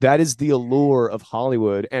That is the allure of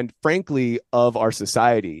Hollywood and frankly of our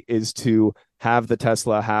society, is to have the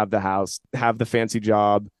Tesla, have the house, have the fancy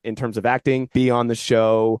job in terms of acting, be on the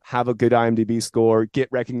show, have a good IMDb score, get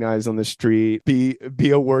recognized on the street, be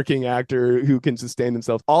a working actor who can sustain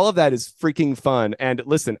themselves. All of that is freaking fun. And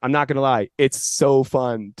listen, I'm not gonna lie, it's so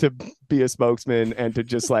fun to be a spokesman and to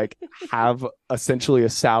just like have essentially a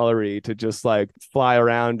salary to just like fly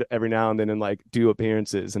around every now and then and like do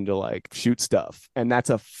appearances and to like shoot stuff. And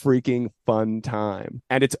that's a freaking fun time.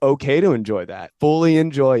 And it's okay to enjoy that. Fully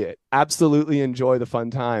enjoy it. Absolutely enjoy the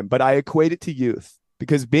fun time. But I equate it to youth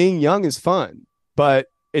because being young is fun, but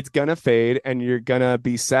it's gonna fade and you're gonna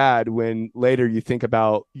be sad when later you think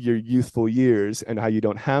about your youthful years and how you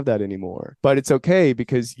don't have that anymore. But it's okay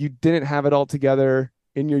because you didn't have it all together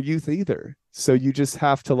in your youth either. So you just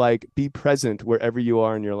have to like be present wherever you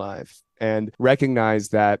are in your life and recognize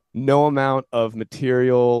that no amount of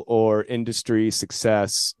material or industry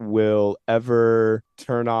success will ever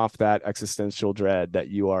turn off that existential dread that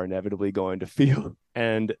you are inevitably going to feel.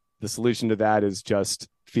 And the solution to that is just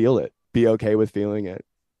feel it. Be okay with feeling it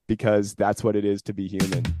because that's what it is to be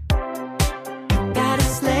human. Gotta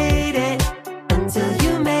slate it until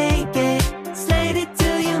you make it. Slate it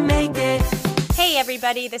till you make it. Hey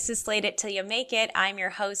everybody, this is Slate It Till You Make It. I'm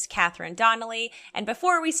your host, Catherine Donnelly. And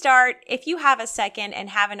before we start, if you have a second and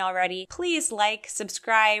haven't already, please like,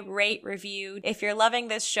 subscribe, rate, review. If you're loving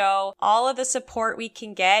this show, all of the support we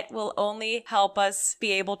can get will only help us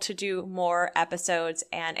be able to do more episodes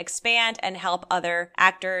and expand and help other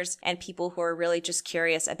actors and people who are really just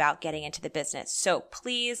curious about getting into the business. So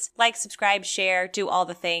please like, subscribe, share, do all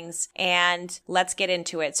the things, and let's get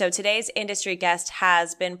into it. So today's industry guest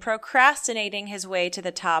has been procrastinating his way to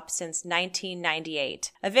the top since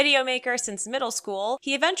 1998. A video maker since middle school,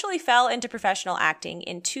 he eventually fell into professional acting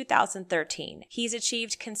in 2013. He's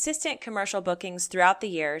achieved consistent commercial bookings throughout the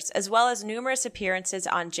years, as well as numerous appearances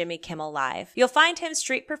on Jimmy Kimmel Live. You'll find him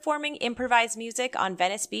street performing improvised music on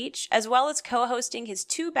Venice Beach, as well as co-hosting his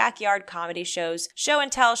 2 backyard comedy shows, Show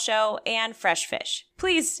and Tell Show and Fresh Fish.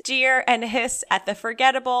 Please jeer and hiss at the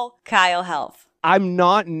forgettable Kyle Helf. I'm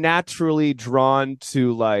not naturally drawn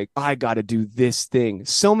to like, I got to do this thing.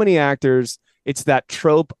 So many actors, it's that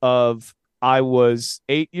trope of I was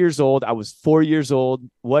 8 years old, I was 4 years old,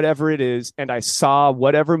 whatever it is, and I saw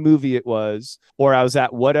whatever movie it was, or I was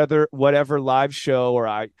at whatever live show,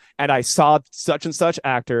 and I saw such and such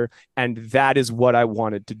actor, and that is what I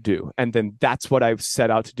wanted to do. And then that's what I've set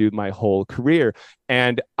out to do my whole career.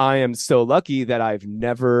 And I am so lucky that I've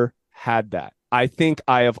never had that. I think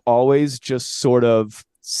I have always just sort of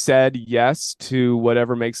said yes to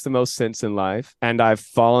whatever makes the most sense in life. And I've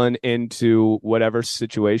fallen into whatever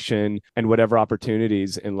situation and whatever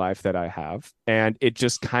opportunities in life that I have. And it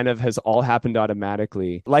just kind of has all happened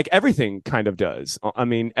automatically, like everything kind of does. I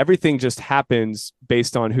mean, everything just happens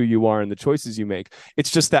based on who you are and the choices you make.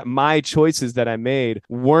 It's just that my choices that I made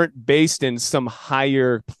weren't based in some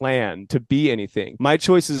higher plan to be anything. My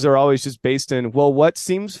choices are always just based in, well, what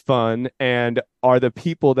seems fun and are the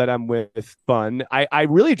people that I'm with fun? I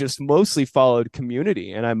really just mostly followed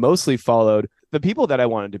community and I mostly followed the people that I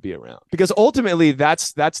wanted to be around, because ultimately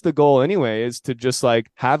that's the goal anyway, is to just like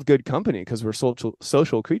have good company because we're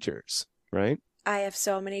social creatures, right? I have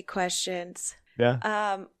so many questions.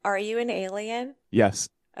 Yeah. Are you an alien? Yes.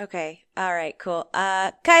 Okay. All right, cool.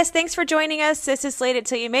 Guys, thanks for joining us. This is Slate It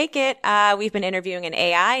Till You Make It. We've been interviewing an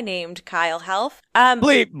AI named Kyle Helf.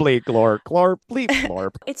 Bleep, bleep, glorp, glorp, bleep,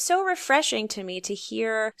 glorp. It's so refreshing to me to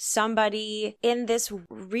hear somebody in this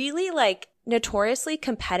really like notoriously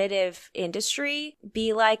competitive industry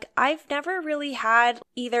be like, I've never really had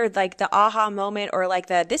either like the aha moment or like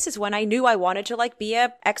this is when I knew I wanted to like be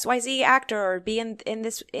a XYZ actor or be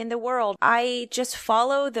in the world. I just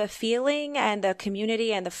follow the feeling and the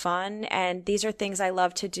community and the fun, and these are things I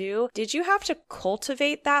love to do. Did you have to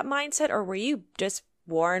cultivate that mindset, or were you just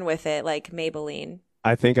born with it like Maybelline?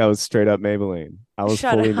 I think I was straight up Maybelline. I was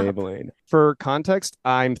Shut fully up. Maybelline. For context,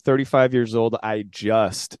 I'm 35 years old. I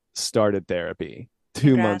just started therapy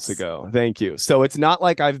 2 months Congrats. ago. Thank you. So it's not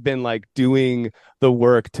like I've been like doing the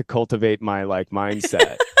work to cultivate my like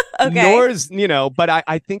mindset. Okay. Nor is, but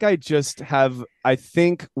I think I just have, I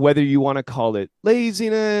think whether you want to call it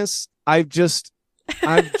laziness, I've just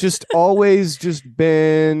always just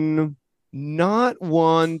been not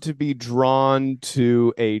one to be drawn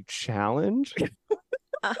to a challenge.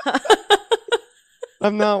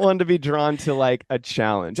 I'm not one to be drawn to like a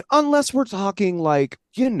challenge unless we're talking like,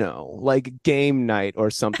 like game night or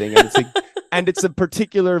something. And it's a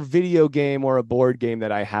particular video game or a board game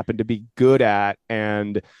that I happen to be good at.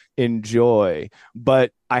 And enjoy,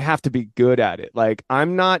 but I have to be good at it. Like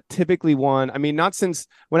I'm not typically one, I mean, not since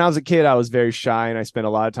when I was a kid, I was very shy and I spent a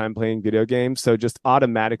lot of time playing video games. So just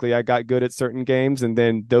automatically I got good at certain games. And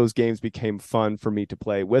then those games became fun for me to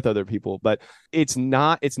play with other people. But it's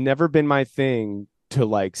never been my thing to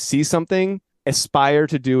like see something, aspire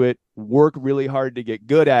to do it, work really hard to get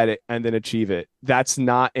good at it, and then achieve it. That's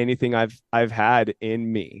not anything I've had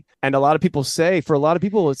in me. And a lot of people say, for a lot of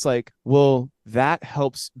people, it's like, well, that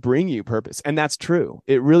helps bring you purpose. And that's true.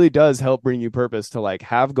 It really does help bring you purpose to like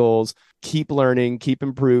have goals, keep learning, keep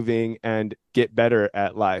improving, and get better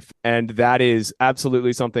at life. And that is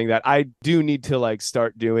absolutely something that I do need to like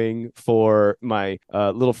start doing for my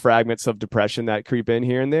little fragments of depression that creep in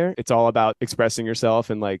here and there. It's all about expressing yourself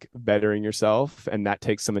and like bettering yourself. And that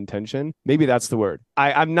takes some intention. Maybe that's the word.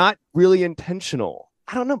 I'm not really intentional.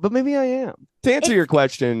 I don't know, but maybe I am. To answer your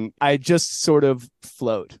question, I just sort of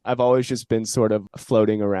float. I've always just been sort of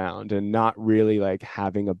floating around and not really like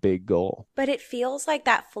having a big goal. But it feels like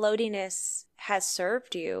that floatiness has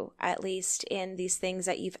served you, at least in these things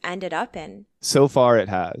that you've ended up in. So far it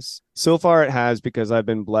has. So far it has, because I've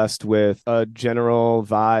been blessed with a general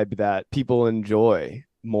vibe that people enjoy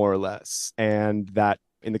more or less. And that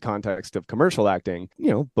in the context of commercial acting,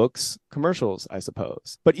 books, commercials, I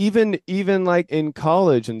suppose. But even like in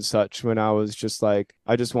college and such, when I was just like,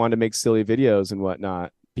 I just wanted to make silly videos and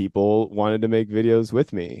whatnot, people wanted to make videos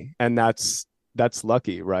with me. And that's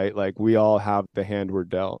lucky, right? Like we all have the hand we're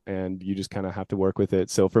dealt and you just kind of have to work with it.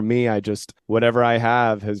 So for me, whatever I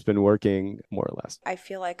have has been working more or less. I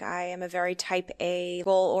feel like I am a very type A,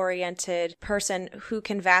 goal-oriented person who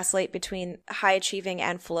can vacillate between high achieving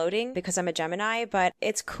and floating because I'm a Gemini, but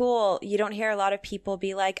it's cool. You don't hear a lot of people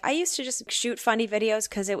be like, I used to just shoot funny videos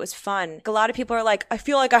because it was fun. A lot of people are like, I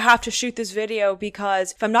feel like I have to shoot this video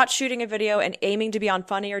because if I'm not shooting a video and aiming to be on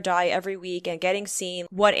Funny or Die every week and getting seen,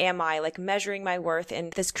 what am I? Like measuring my worth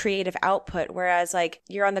in this creative output, whereas like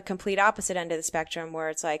you're on the complete opposite end of the spectrum where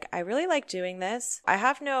it's like, I really like doing this. I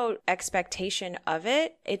have no expectation of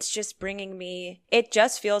it. It's just it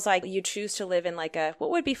just feels like you choose to live in like a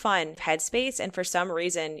what would be fun headspace, and for some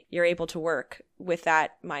reason you're able to work with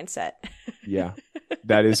that mindset. Yeah,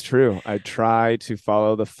 that is true. I try to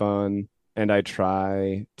follow the fun and I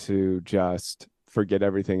try to just forget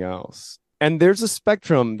everything else. And there's a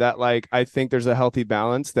spectrum that like, I think there's a healthy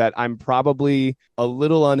balance that I'm probably a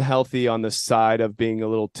little unhealthy on the side of being a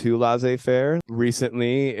little too laissez-faire.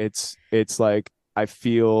 Recently, it's like I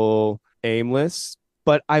feel aimless,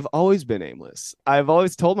 but I've always been aimless. I've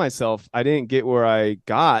always told myself I didn't get where I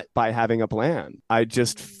got by having a plan. I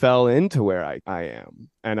just fell into where I am.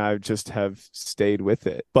 And I just have stayed with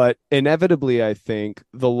it. But inevitably, I think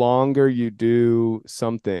the longer you do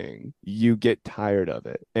something, you get tired of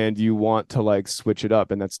it and you want to like switch it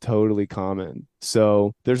up. And that's totally common.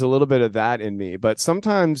 So there's a little bit of that in me. But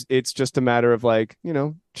sometimes it's just a matter of like,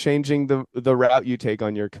 changing the route you take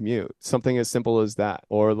on your commute. Something as simple as that.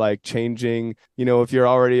 Or like changing, if you're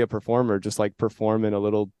already a performer, just like perform in a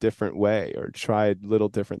little different way or try a little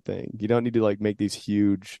different thing. You don't need to like make these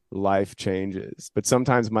huge life changes. But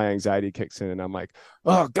sometimes my anxiety kicks in and I'm like,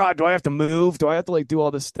 oh God, do I have to move? Do I have to like do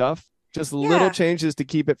all this stuff? Just little changes to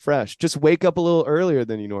keep it fresh. Just wake up a little earlier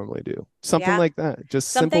than you normally do. Something like that. Just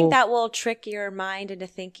something simple. that will trick your mind into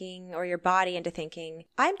thinking, or your body into thinking,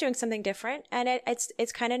 I'm doing something different and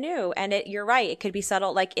it's kind of new. And you're right. It could be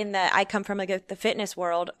subtle. Like I come from like the fitness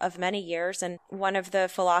world of many years. And one of the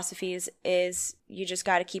philosophies is you just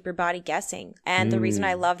got to keep your body guessing. And the reason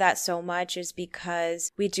I love that so much is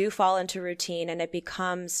because we do fall into routine and it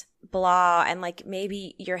becomes blah, and like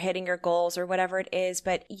maybe you're hitting your goals or whatever it is,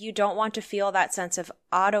 but you don't want to feel that sense of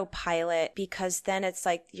autopilot, because then it's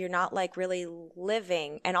like you're not like really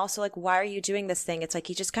living. And also like, why are you doing this thing? It's like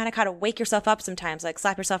you just kind of wake yourself up sometimes, like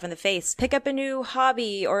slap yourself in the face, pick up a new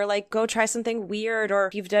hobby, or like go try something weird. Or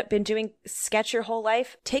if you've been doing sketch your whole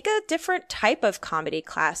life, take a different type of comedy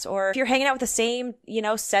class. Or if you're hanging out with the same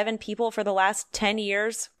 7 people for the last 10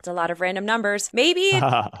 years, it's a lot of random numbers, maybe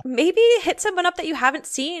hit someone up that you haven't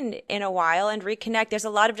seen in a while and reconnect. There's a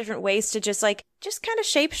lot of different ways to just kind of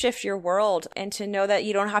shapeshift your world, and to know that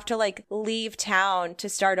you don't have to like leave town to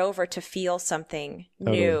start over to feel something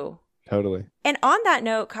new. Totally. And on that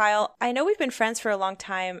note, Kyle, I know we've been friends for a long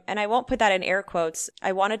time, and I won't put that in air quotes.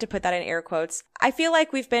 I wanted to put that in air quotes. I feel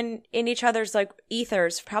like we've been in each other's like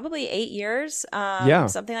ethers probably 8 years,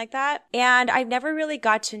 something like that. And I never really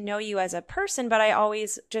got to know you as a person, but I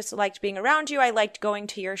always just liked being around you. I liked going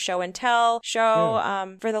to your show and tell show. Yeah.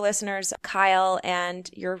 For the listeners, Kyle and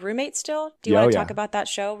your roommate still. Do you want to talk about that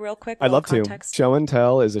show real quick? I'd love to. Show and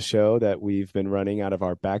Tell is a show that we've been running out of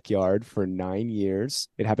our backyard for 9 years.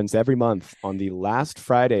 It happens every every month on the last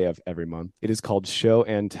Friday of every month. It is called Show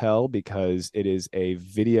and Tell because it is a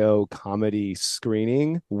video comedy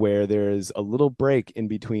screening where there's a little break in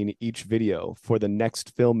between each video for the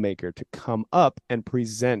next filmmaker to come up and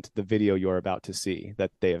present the video you're about to see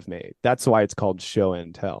that they have made. That's why it's called Show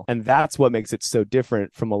and Tell. And that's what makes it so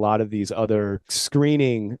different from a lot of these other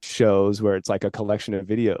screening shows where it's like a collection of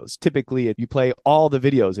videos. Typically, you play all the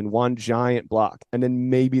videos in one giant block, and then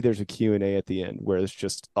maybe there's a Q&A at the end where it's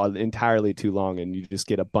just entirely too long and you just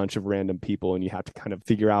get a bunch of random people and you have to kind of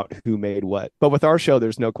figure out who made what. But with our show,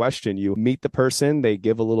 there's no question. You meet the person, they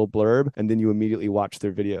give a little blurb, and then you immediately watch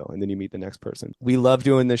their video, and then you meet the next person. We love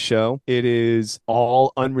doing this show. It is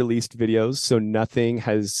all unreleased videos, so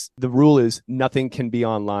the rule is nothing can be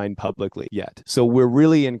online publicly yet. So we're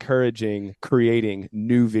really encouraging creating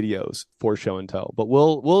new videos for Show and Tell, but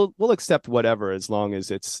we'll accept whatever as long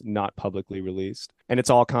as it's not publicly released. And it's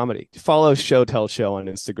all comedy. Follow Show Tell Show on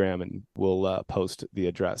Instagram, and we'll post the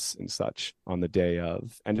address and such on the day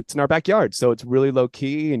of. And it's in our backyard, so it's really low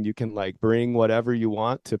key, and you can like bring whatever you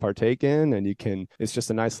want to partake in, and it's just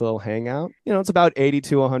a nice little hangout. It's about 80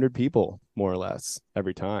 to 100 people, more or less,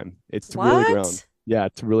 every time. It's really grown. Yeah,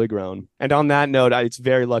 it's really grown. And on that note, it's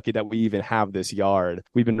very lucky that we even have this yard.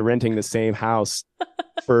 We've been renting the same house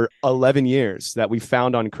for 11 years that we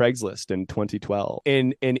found on Craigslist in 2012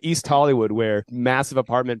 in East Hollywood, where massive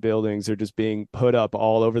apartment buildings are just being put up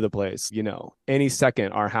all over the place. Any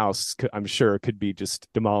second our house I'm sure could be just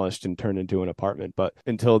demolished and turned into an apartment. But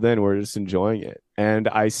until then, we're just enjoying it. And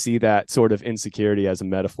I see that sort of insecurity as a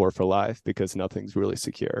metaphor for life because nothing's really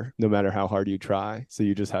secure, no matter how hard you try. So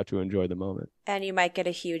you just have to enjoy the moment. And you might get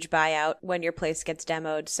a huge buyout when your place gets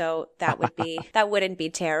demoed. So that wouldn't be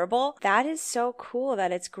terrible. That is so cool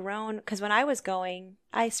that it's grown. Because when I was going,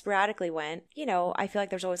 I sporadically went, I feel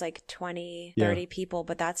like there's always like 20, 30 people,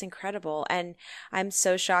 but that's incredible. And I'm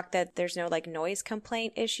so shocked that there's no like noise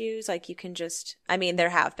complaint issues. Like you can there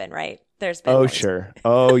have been, right? There's been. Oh, noise. sure.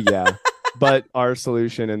 Oh, yeah. But our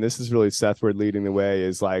solution, and this is really Sethward leading the way,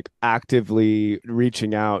 is like actively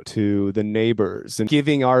reaching out to the neighbors and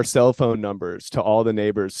giving our cell phone numbers to all the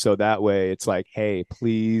neighbors. So that way it's like, hey,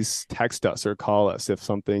 please text us or call us if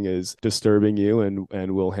something is disturbing you,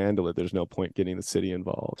 and we'll handle it. There's no point getting the city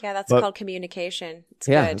involved. Yeah, that's called communication.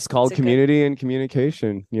 It's called community and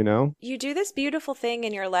communication, You do this beautiful thing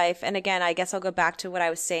in your life. And again, I guess I'll go back to what I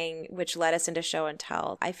was saying, which led us into Show and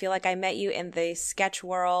Tell. I feel like I met you in the sketch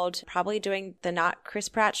world, probably doing the Not Chris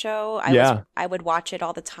Pratt show. I would watch it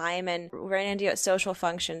all the time and ran into you at social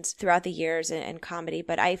functions throughout the years in comedy.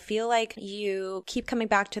 But I feel like you keep coming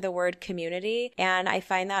back to the word community. And I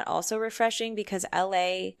find that also refreshing because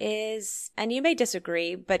LA is, and you may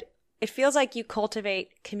disagree, but it feels like you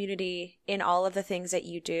cultivate community in all of the things that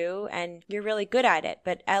you do, and you're really good at it.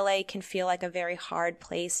 But LA can feel like a very hard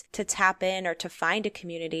place to tap in or to find a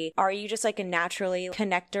community. Are you just like a naturally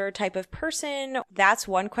connector type of person? That's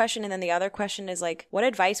one question. And then the other question is like, what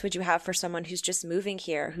advice would you have for someone who's just moving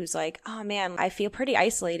here, who's like, oh man, I feel pretty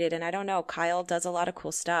isolated and I don't know, Kyle does a lot of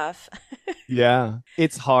cool stuff. Yeah,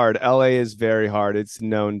 it's hard. LA is very hard. It's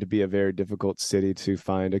known to be a very difficult city to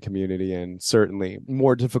find a community in, certainly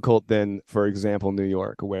more difficult than, for example, New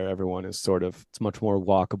York, where everyone is it's much more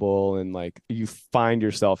walkable, and like you find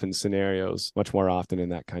yourself in scenarios much more often in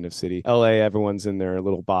that kind of city. LA, everyone's in their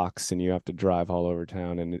little box and you have to drive all over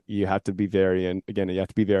town, and you have to be very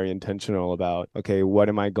intentional about, okay, what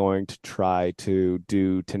am I going to try to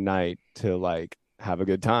do tonight to like have a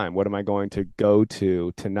good time? What am I going to go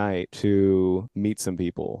to tonight to meet some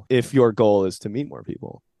people? If your goal is to meet more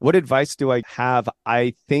people. What advice do I have?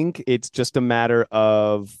 I think it's just a matter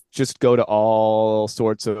of just go to all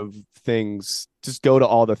sorts of things. Just go to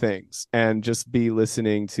all the things and just be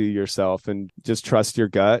listening to yourself and just trust your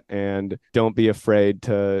gut and don't be afraid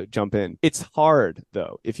to jump in. It's hard,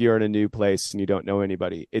 though, if you're in a new place and you don't know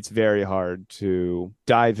anybody. It's very hard to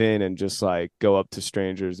dive in and just like go up to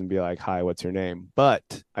strangers and be like, hi, what's your name?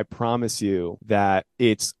 But I promise you that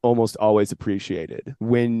it's almost always appreciated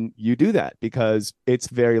when you do that, because it's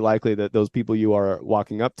very likely that those people you are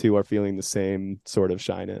walking up to are feeling the same sort of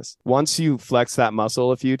shyness. Once you flex that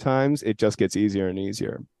muscle a few times, it just gets easier and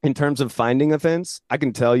easier. In terms of finding events, I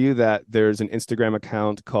can tell you that there's an Instagram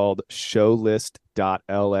account called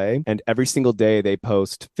showlist.la, and every single day they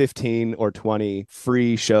post 15 or 20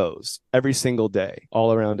 free shows every single day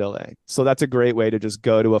all around LA. So that's a great way to just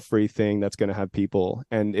go to a free thing that's going to have people,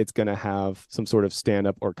 and it's going to have some sort of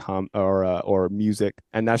stand-up or music,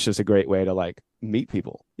 and that's just a great way to like meet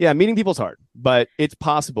people. Yeah, meeting people's hard, but it's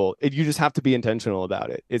possible. You just have to be intentional about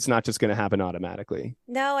it. It's not just going to happen automatically.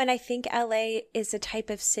 No, and I think LA is a type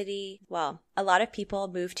of city, well, a lot of people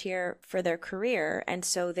moved here for their career, and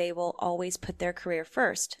so they will always put their career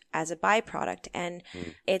first as a byproduct. And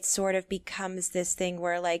it sort of becomes this thing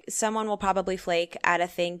where like someone will probably flake at a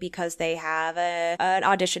thing because they have an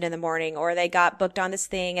audition in the morning or they got booked on this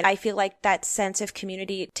thing. And I feel like that sense of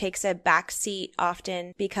community takes a back seat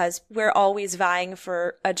often because we're always vying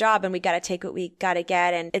for a job and we got to take what we got to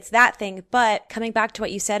get. And it's that thing. But coming back to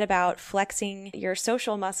what you said about flexing your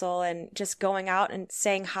social muscle and just going out and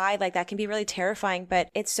saying hi, like that can be really terrifying, but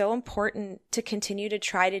it's so important to continue to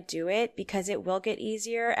try to do it because it will get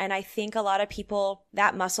easier. And I think a lot of people,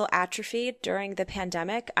 that muscle atrophied during the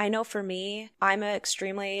pandemic. I know for me, I'm an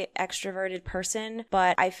extremely extroverted person,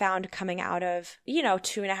 but I found coming out of,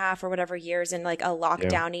 2.5 or whatever years in like a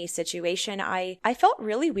lockdowny situation, I felt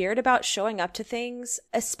really weird about showing up to things,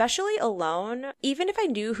 especially alone. Even if I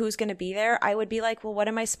knew who's going to be there, I would be like, well, what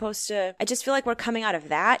am I supposed to? I just feel like we're coming out of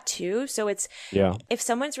that too. So it's, if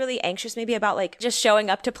someone's really anxious maybe about like just showing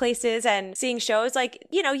up to places and seeing shows, like,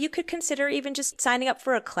 you could consider even just signing up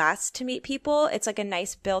for a class to meet people. It's like a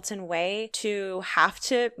nice built-in way to have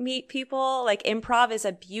to meet people. Like improv is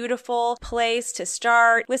a beautiful place to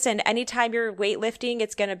start. Listen, anytime you're weightlifting,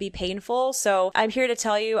 it's going to be painful. So I'm here to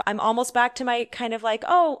tell you, I'm almost back to my kind of like,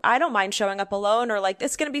 oh, I don't mind showing up alone or like,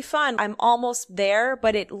 it's going to be fun. I'm almost there,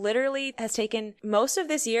 but it literally has taken most of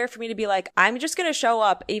this year for me to be like, I'm just going to show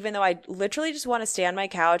up, even though I literally just want to stay on my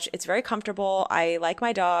couch. It's very comfortable. I like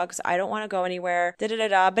my dogs. I don't want to go anywhere. But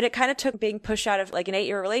it kind of took being pushed out of like an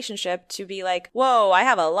 8-year relationship to be like, whoa, I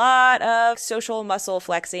have a lot of social muscle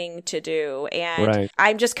flexing to do. And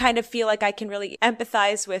I just kind of feel like I can really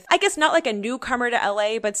empathize with, I guess not like a newcomer to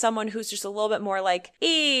LA, but someone who's just a little bit more like,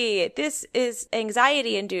 this is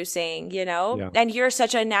anxiety inducing, And you're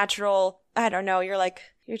such a natural, I don't know,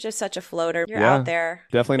 you're just such a floater. You're out there.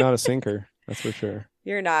 Definitely not a sinker. That's for sure.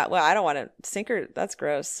 You're not. Well, I don't want to sinker. That's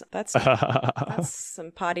gross. That's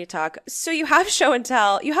some potty talk. So you have show and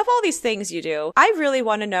tell. You have all these things you do. I really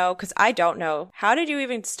want to know, because I don't know, how did you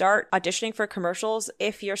even start auditioning for commercials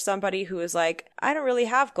if you're somebody who is like, I don't really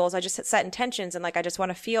have goals. I just set intentions and like, I just want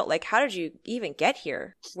to feel like, how did you even get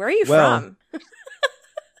here? Where are you from?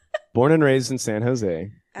 Born and raised in San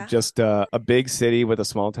Jose. Just a big city with a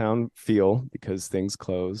small town feel because things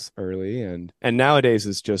close early and nowadays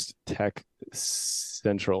it's just tech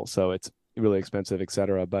central, so it's really expensive,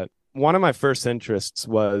 etc. But one of my first interests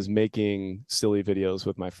was making silly videos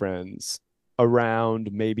with my friends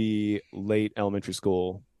around maybe late elementary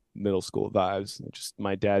school, middle school vibes, just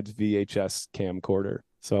my dad's VHS camcorder.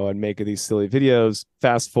 So I'd make these silly videos,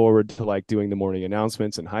 fast forward to like doing the morning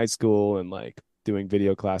announcements in high school and like doing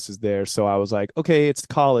video classes there. So I was like, okay, it's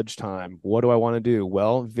college time. What do I want to do?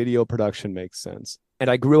 Well, video production makes sense. And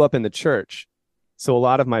I grew up in the church. So a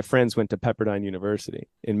lot of my friends went to Pepperdine University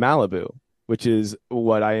in Malibu, which is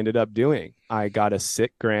what I ended up doing. I got a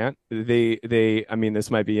SIT grant. I mean,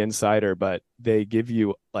 this might be insider, but they give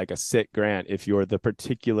you like a SIT grant if you're the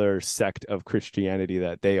particular sect of Christianity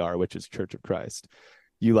that they are, which is Church of Christ.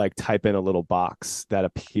 You like type in a little box that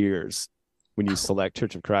appears when you select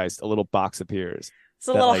Church of Christ, a little box appears. It's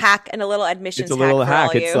a little hack and a little admissions hack. It's a little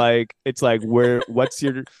hack. It's like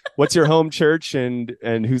what's your home church and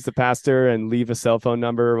who's the pastor and leave a cell phone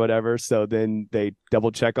number or whatever. So then they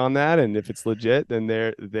double check on that, and if it's legit, then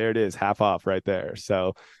there it is, half off right there.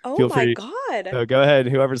 So feel free. God. So go ahead,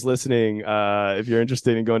 whoever's listening, if you're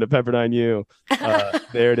interested in going to Pepperdine U,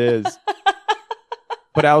 there it is.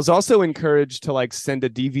 But I was also encouraged to like send a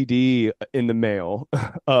DVD in the mail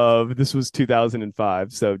of, this was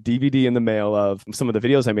 2005. So DVD in the mail of some of the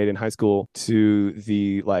videos I made in high school to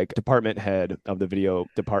the like department head of the video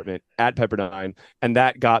department at Pepperdine. And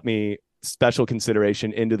that got me special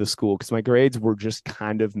consideration into the school because my grades were just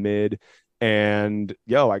kind of mid. And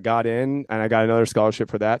I got in and I got another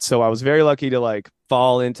scholarship for that. So I was very lucky to like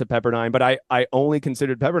fall into Pepperdine. But I only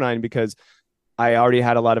considered Pepperdine because I already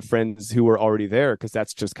had a lot of friends who were already there, because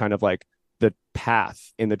that's just kind of like the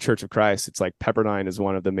path in the Church of Christ. It's like Pepperdine is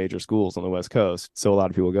one of the major schools on the West Coast. So a lot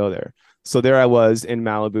of people go there. So there I was in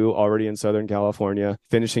Malibu, already in Southern California,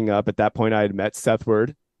 finishing up. At that point, I had met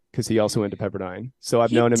Sethward because he also went to Pepperdine. So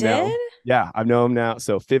I've known him now. Yeah, I've known him now.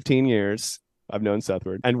 So 15 years I've known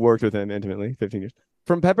Sethward and worked with him intimately, 15 years.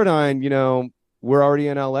 From Pepperdine, we're already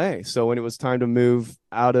in LA. So when it was time to move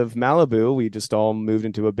out of Malibu, we just all moved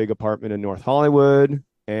into a big apartment in North Hollywood.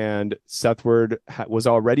 And Sethward was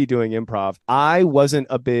already doing improv. I wasn't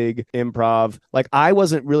a big improv. Like, I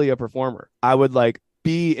wasn't really a performer. I would like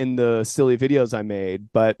be in the silly videos I made,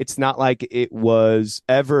 but it's not like it was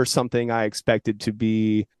ever something I expected to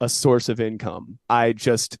be a source of income. I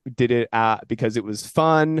just did it because it was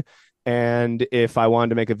fun. And if I wanted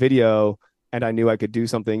to make a video, and I knew I could do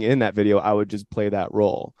something in that video, I would just play that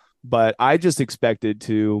role. But I just expected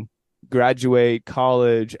to graduate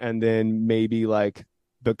college and then maybe like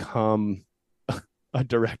become a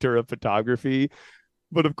director of photography.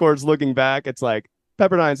 But of course, looking back, it's like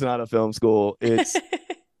Pepperdine's not a film school. It's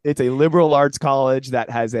a liberal arts college that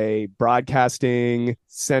has a broadcasting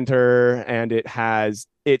center, and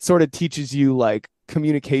it sort of teaches you like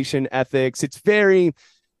communication ethics.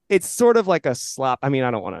 It's sort of like a slop. I mean,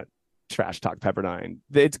 I don't want to trash talk Pepperdine.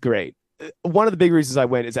 It's great. One of the big reasons I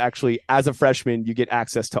went is actually as a freshman, you get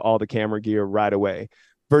access to all the camera gear right away.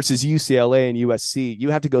 Versus UCLA and USC, you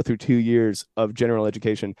have to go through 2 years of general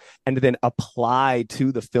education and then apply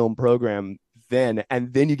to the film program and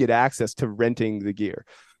then you get access to renting the gear.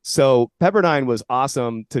 So Pepperdine was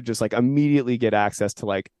awesome to just like immediately get access to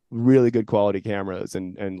like really good quality cameras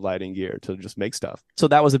and lighting gear to just make stuff. So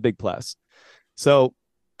that was a big plus. So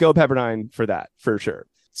go Pepperdine for that, for sure.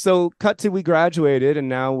 So cut to we graduated and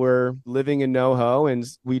now we're living in NoHo and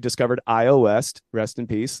we discovered iOS. Rest in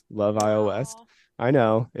peace. Love iOS. I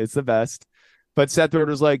know it's the best. But Seth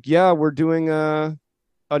was like, yeah, we're doing an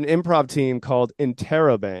improv team called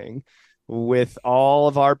Interrobang with all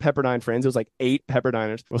of our Pepperdine friends. It was like 8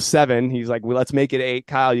 Pepperdiners. Well, 7. He's like, well, let's make it 8.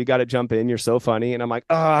 Kyle, you got to jump in. You're so funny. And I'm like,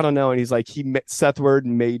 oh, I don't know. And he's like, Seth Word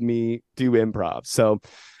made me do improv. So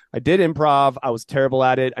I did improv. I was terrible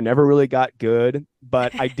at it. I never really got good,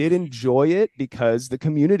 but I did enjoy it because the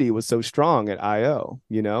community was so strong at IO.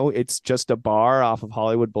 You know, it's just a bar off of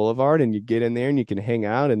Hollywood Boulevard and you get in there and you can hang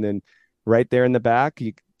out. And then right there in the back,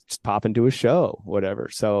 you just pop into a show, whatever.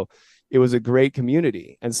 So it was a great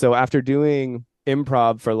community. And so after doing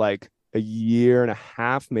improv for like a year and a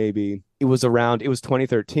half, maybe it was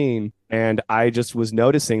 2013. And I just was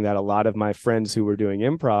noticing that a lot of my friends who were doing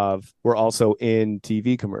improv were also in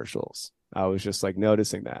TV commercials. I was just like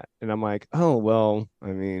noticing that. And I'm like, oh, well, I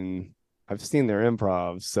mean, I've seen their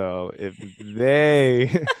improv. So if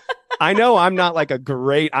they, I know I'm not like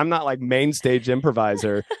I'm not like main stage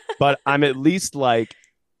improviser, but I'm at least like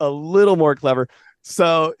a little more clever.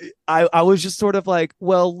 So I was just sort of like,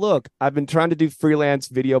 well, look, I've been trying to do freelance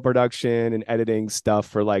video production and editing stuff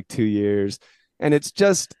for like 2 years, and it's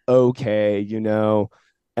just okay, you know?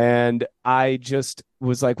 And I just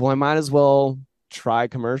was like, well, I might as well try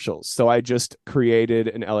commercials. So I just created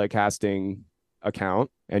an LA Casting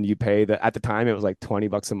account, and you pay at the time it was like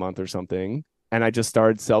 $20 a month or something. And I just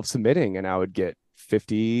started self-submitting, and I would get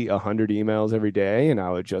 50, 100 emails every day. And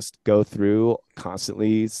I would just go through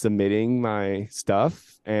constantly submitting my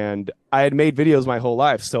stuff. And I had made videos my whole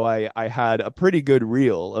life. So I had a pretty good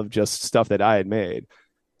reel of just stuff that I had made.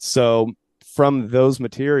 So from those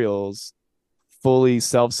materials, fully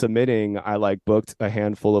self-submitting, I like booked a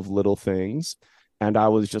handful of little things. And I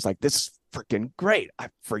was just like, this is freaking great. I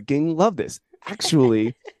freaking love this.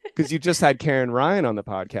 Actually, because you just had Karen Ryan on the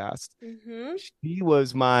podcast. Mm-hmm. She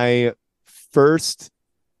was my first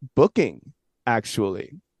booking,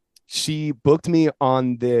 actually. She booked me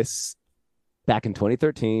on this back in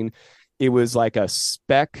 2013. It was like a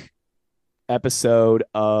spec episode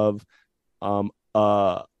of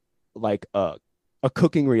like a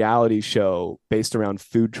cooking reality show based around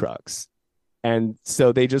food trucks. And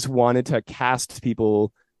so they just wanted to cast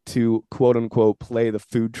people to quote unquote play the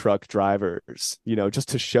food truck drivers, you know, just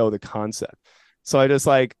to show the concept. So I just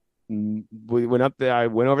like we went up there. I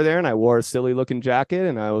went over there and I wore a silly looking jacket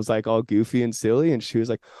and I was like all goofy and silly. And she was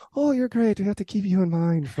like, "Oh, you're great. We have to keep you in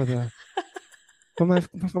mind for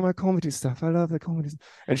my comedy stuff. I love the comedy."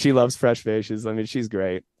 And she loves fresh faces. I mean, she's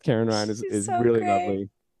great. Karen Ryan is so really great. Lovely.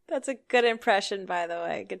 That's a good impression, by the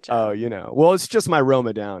way. Good job. Oh, you know, well, it's just my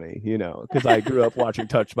Roma Downey, you know, because I grew up watching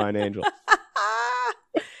Touched by an Angel.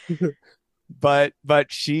 but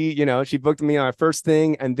she, you know, she booked me on our first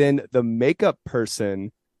thing, and then the makeup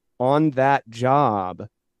person on that job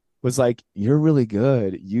was like, "You're really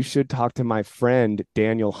good. You should talk to my friend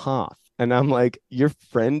Daniel Hoff." And I'm like, "Your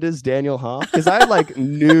friend is Daniel Hoff?" Because I like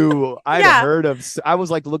knew I'd heard of. I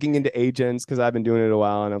was like looking into agents because I've been doing it a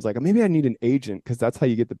while, and I was like, maybe I need an agent because that's how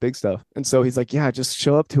you get the big stuff. And so he's like, "Yeah, just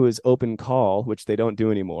show up to his open call," which they don't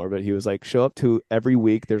do anymore. But he was like, "Show up to every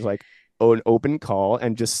week. There's like an open call,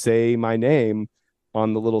 and just say my name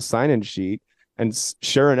on the little sign-in sheet." And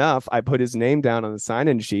sure enough, I put his name down on the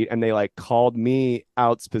sign-in sheet, and they like called me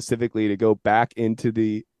out specifically to go back into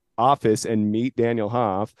the office and meet Daniel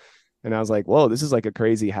Hoff. And I was like, whoa, this is like a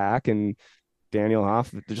crazy hack. And Daniel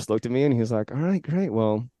Hoff just looked at me and he was like, "All right, great.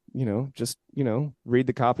 Well, you know, just, you know, read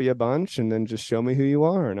the copy a bunch and then just show me who you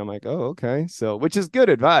are." And I'm like, "Oh, okay." So, which is good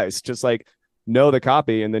advice. Just like know the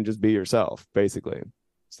copy and then just be yourself, basically.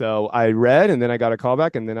 So I read, and then I got a call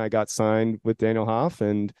back, and then I got signed with Daniel Hoff,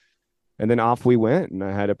 and then off we went. And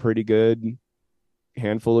I had a pretty good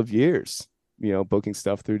handful of years, booking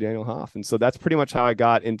stuff through Daniel Hoff. And so that's pretty much how I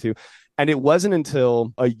got into, and it wasn't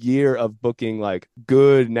until a year of booking like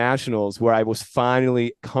good nationals where I was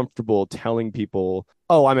finally comfortable telling people,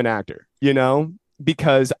 oh, I'm an actor,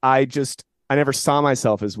 because I never saw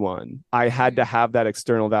myself as one. I had to have that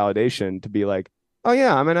external validation to be like, oh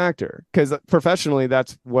yeah, I'm an actor. Because professionally,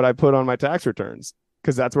 that's what I put on my tax returns,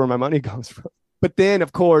 because that's where my money comes from. But then,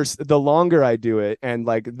 of course, the longer I do it and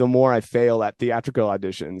like the more I fail at theatrical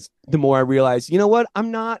auditions, the more I realize, you know what?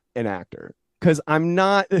 I'm not an actor, because I'm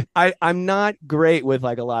not great with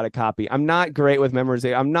like a lot of copy. I'm not great with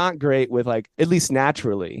memorization. I'm not great with like, at least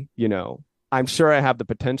naturally, I'm sure I have the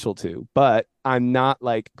potential to, but I'm not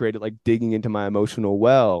like great at like digging into my emotional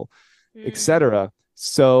well, etc.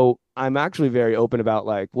 So I'm actually very open about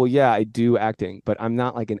like, well, yeah, I do acting, but I'm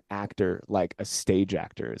not like an actor, like a stage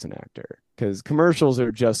actor is an actor, because commercials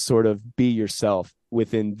are just sort of be yourself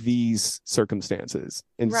within these circumstances.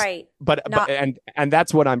 And Right. but Not and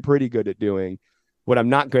that's what I'm pretty good at doing. What I'm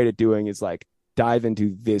not great at doing is like dive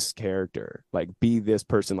into this character, like be this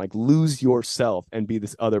person, like lose yourself and be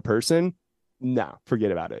this other person. No,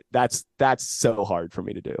 forget about it. That's so hard for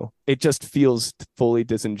me to do. It just feels fully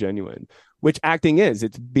disingenuous, which acting is.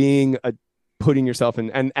 It's being putting yourself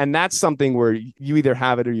in, and that's something where you either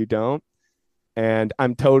have it or you don't. And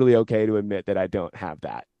I'm totally okay to admit that I don't have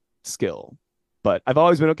that skill. But I've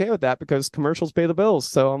always been okay with that because commercials pay the bills.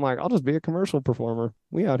 So I'm like, I'll just be a commercial performer.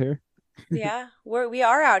 We out here. Yeah, we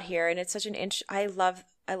are out here, and it's such an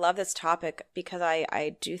I love this topic because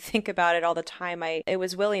I do think about it all the time. It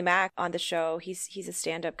was Willie Mack on the show. He's a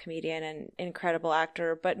stand-up comedian and incredible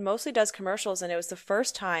actor, but mostly does commercials. And it was the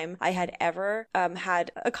first time I had ever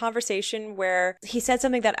had a conversation where he said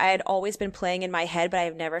something that I had always been playing in my head, but I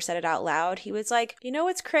have never said it out loud. He was like, "You know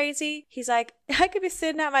what's crazy?" He's like, "I could be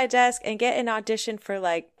sitting at my desk and get an audition for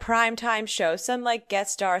like primetime show, some like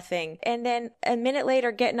guest star thing, and then a minute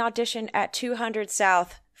later get an audition at 200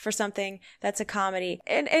 South for something that's a comedy."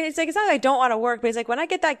 And it's like, it's not like I don't want to work, but he's like, when I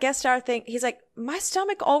get that guest star thing, he's like, my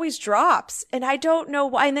stomach always drops and I don't know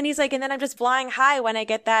why. And then he's like, and then I'm just flying high when I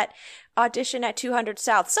get that audition at 200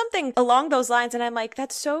 South, something along those lines. And I'm like,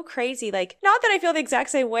 that's so crazy. Like, not that I feel the exact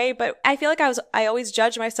same way, but I feel like I always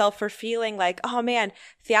judge myself for feeling like, oh man,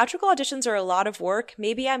 theatrical auditions are a lot of work.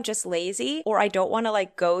 Maybe I'm just lazy or I don't want to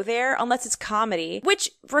like go there unless it's comedy, which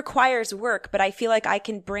requires work. But I feel like I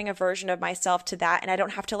can bring a version of myself to that and I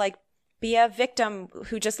don't have to like be a victim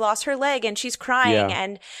who just lost her leg and she's crying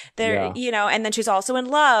and there, and then she's also in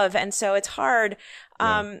love. And so it's hard.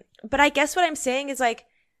 But I guess what I'm saying is like,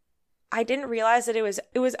 I didn't realize that it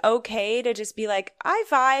was okay to just be like, I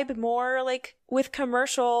vibe more like with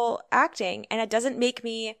commercial acting, and it doesn't make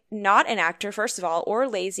me not an actor, first of all, or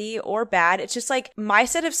lazy or bad. It's just like my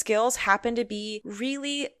set of skills happen to be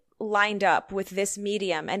really lined up with this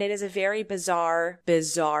medium, and it is a very bizarre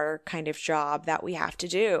kind of job that we have to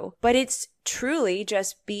do. But it's truly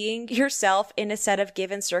just being yourself in a set of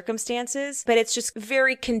given circumstances, but it's just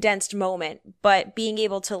very condensed moment, but being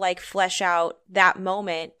able to like flesh out that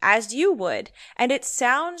moment as you would. And it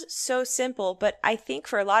sounds so simple, but I think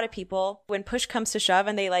for a lot of people, when push comes to shove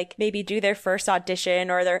and they like maybe do their first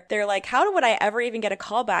audition or they're like, how would I ever even get a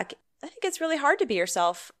call back? I think it's really hard to be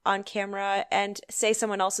yourself on camera and say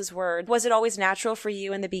someone else's word. Was it always natural for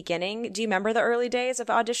you in the beginning? Do you remember the early days of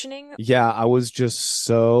auditioning? Yeah, I was just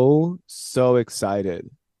so excited.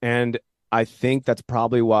 And I think that's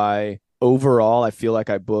probably why overall I feel like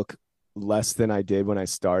I book less than I did when I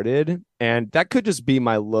started. And that could just be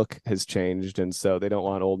my look has changed. And so they don't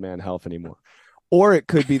want old man Helf anymore. Or it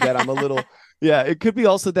could be that I'm a little, it could be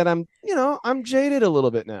also that I'm jaded a little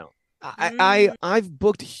bit now. I've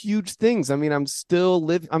booked huge things. I mean, I'm still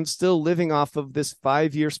living off of this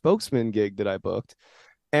 5-year spokesman gig that I booked.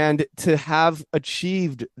 And to have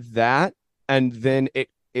achieved that, and then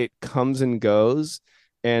it comes and goes,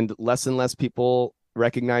 and less people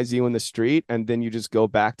recognize you in the street, and then you just go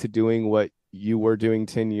back to doing what you were doing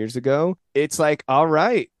 10 years ago. It's like, all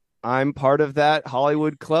right, I'm part of that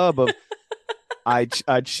Hollywood club of I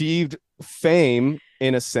achieved fame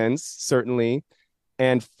in a sense, certainly,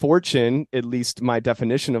 and fortune, at least my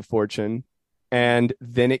definition of fortune. And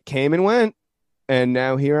then it came and went, and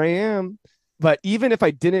now here I am. But even if I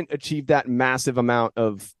didn't achieve that massive amount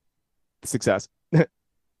of success,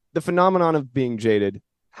 the phenomenon of being jaded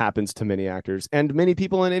happens to many actors and many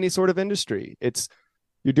people in any sort of industry.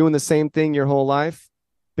 You're doing the same thing your whole life,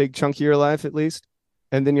 big chunk of your life at least.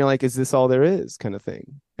 And then you're like, is this all there is, kind of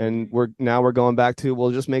thing? And we're going back to,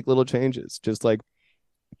 we'll just make little changes, just like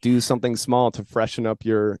do something small to freshen up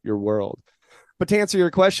your world. But to answer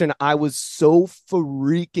your question, I was so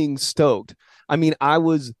freaking stoked. I mean, I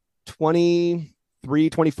was 20,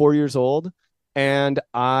 24 years old. And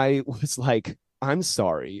I was like, I'm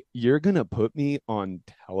sorry, you're going to put me on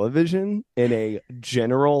television in a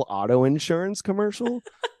general auto insurance commercial?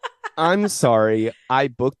 I'm sorry, I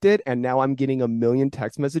booked it and now I'm getting a million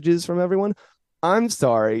text messages from everyone. I'm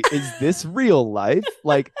sorry, is this real life?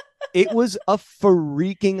 Like, it was a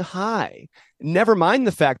freaking high. Never mind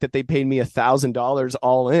the fact that they paid me $1,000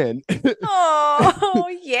 all in. Oh,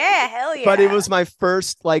 yeah, hell But it yeah. was my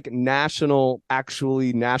first like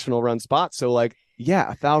actually national run spot. So like,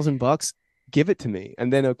 yeah, $1,000, give it to me.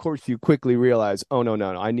 And then of course you quickly realize, oh no,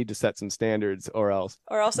 I need to set some standards or else,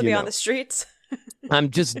 Or also you be on know, the streets.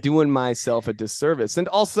 I'm just doing myself a disservice. And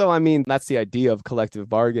also, I mean, that's the idea of collective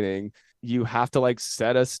bargaining. You have to like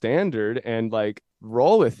set a standard and like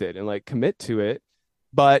roll with it and like commit to it.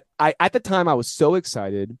 But at the time I was so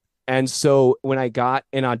excited. And so when I got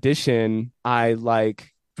an audition, I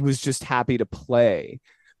like was just happy to play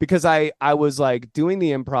because I was like doing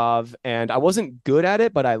the improv and I wasn't good at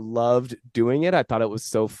it, but I loved doing it. I thought it was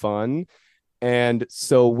so fun. And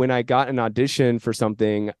so when I got an audition for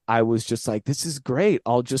something, I was just like, this is great.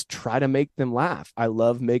 I'll just try to make them laugh. I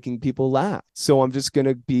love making people laugh. So I'm just going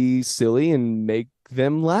to be silly and make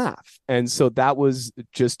them laugh. And so that was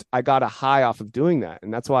just, I got a high off of doing that.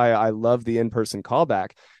 And that's why I love the in-person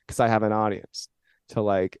callback, because I have an audience to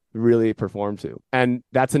like really perform to. And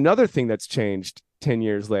that's another thing that's changed 10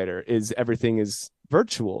 years later is everything is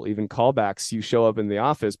virtual. Even callbacks, you show up in the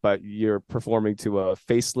office but you're performing to a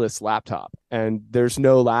faceless laptop and there's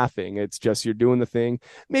no laughing. It's just you're doing the thing.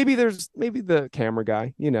 Maybe the camera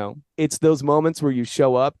guy, it's those moments where you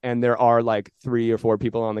show up and there are like 3 or 4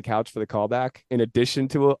 people on the couch for the callback in addition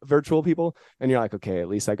to virtual people, and you're like, okay, at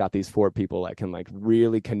least I got these 4 people I can like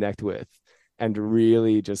really connect with and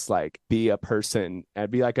really just like be a person and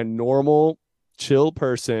be like a normal chill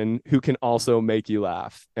person who can also make you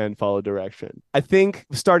laugh and follow direction. I think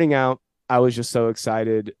starting out, I was just so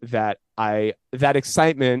excited that that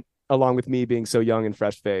excitement, along with me being so young and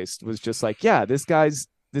fresh faced, was just like, yeah, this guy's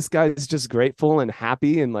just grateful and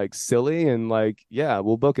happy and like silly and like, yeah,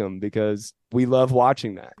 we'll book him because we love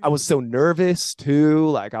watching that. I was so nervous too.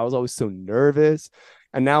 Like I was always so nervous.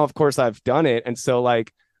 And now, of course, I've done it. And so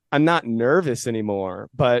like, I'm not nervous anymore,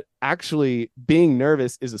 but actually being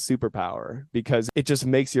nervous is a superpower because it just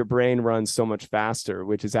makes your brain run so much faster,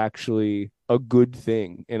 which is actually a good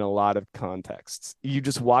thing in a lot of contexts. You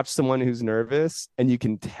just watch someone who's nervous and you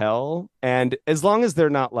can tell. And as long as they're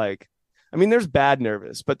not like, I mean, there's bad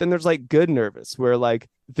nervous, but then there's like good nervous where like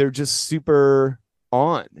they're just super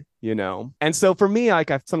on. And so for me,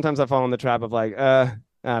 like sometimes I fall in the trap of like, I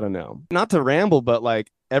don't know, not to ramble, but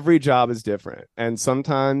like every job is different. And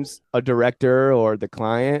sometimes a director or the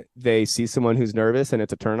client, they see someone who's nervous and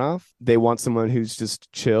it's a turnoff. They want someone who's just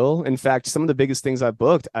chill. In fact, some of the biggest things I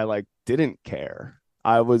booked, I like didn't care.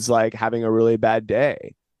 I was like having a really bad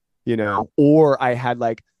day, or I had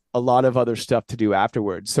like a lot of other stuff to do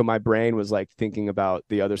afterwards. So my brain was like thinking about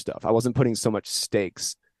the other stuff. I wasn't putting so much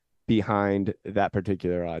stakes behind that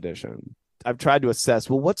particular audition. I've tried to assess,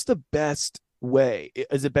 well, what's the best way?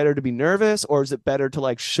 Is it better to be nervous, or is it better to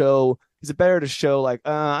like show like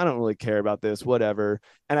I don't really care about this, whatever?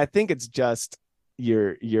 And I think it's just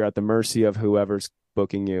you're at the mercy of whoever's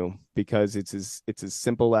booking you, because it's as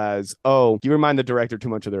simple as, oh, you remind the director too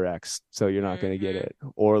much of their ex, so you're not going to get it,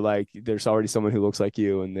 or like there's already someone who looks like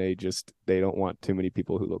you and they don't want too many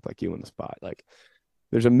people who look like you in the spot. Like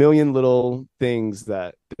there's a million little things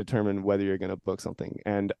that determine whether you're going to book something,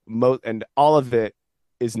 and all of it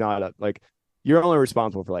is not like you're only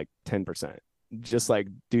responsible for like 10%. Just like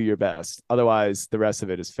do your best. Otherwise, the rest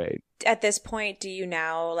of it is fate. At this point, do you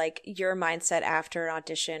now, like, your mindset after an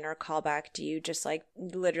audition or callback, do you just like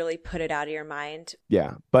literally put it out of your mind?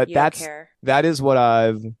 Yeah, but You don't care? that is what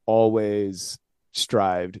I've always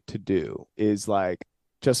strived to do, is like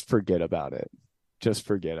just forget about it. Just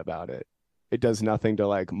forget about it. It does nothing to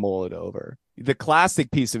like mull it over. The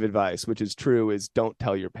classic piece of advice, which is true, is don't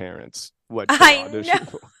tell your parents what you're I auditioning know.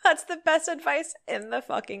 for. That's the best advice in the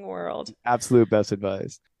fucking world. Absolute best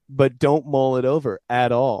advice. But don't mull it over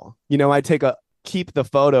at all. I keep the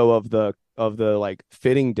photo of the like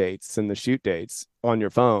fitting dates and the shoot dates on your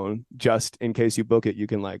phone, just in case you book it. You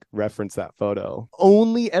can like reference that photo.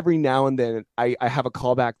 Only every now and then I have a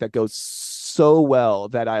callback that goes so well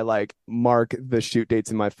that I like mark the shoot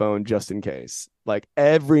dates in my phone just in case, like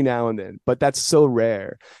every now and then. But that's so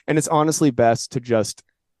rare, and it's honestly best to just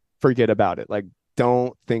forget about it. Like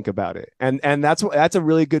don't think about it. And that's a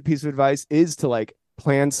really good piece of advice, is to like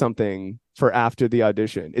plan something for after the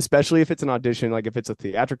audition, especially if it's an audition, like if it's a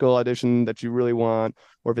theatrical audition that you really want,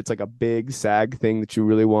 or if it's like a big SAG thing that you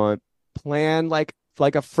really want. Plan like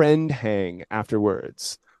like a friend hang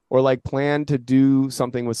afterwards, or like plan to do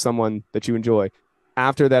something with someone that you enjoy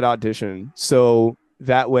after that audition. So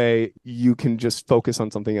that way you can just focus on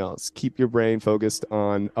something else. Keep your brain focused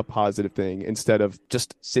on a positive thing instead of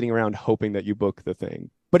just sitting around hoping that you book the thing.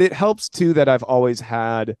 But it helps too that I've always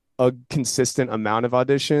had a consistent amount of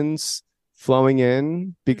auditions flowing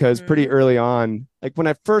in, because pretty Mm-hmm. early on, like when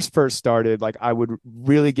I first started, like I would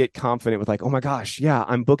really get confident with like, oh my gosh, yeah,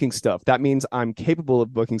 I'm booking stuff. That means I'm capable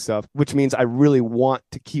of booking stuff, which means I really want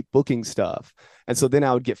to keep booking stuff. And so then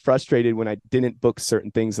I would get frustrated when I didn't book certain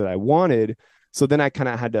things that I wanted. So then I kind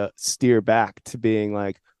of had to steer back to being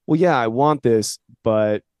like, well, yeah, I want this,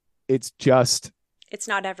 but it's just It's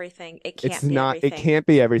not everything. It it's can't be not, it everything. can't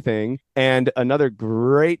be everything. And another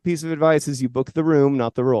great piece of advice is you book the room,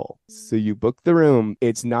 not the role. So you book the room.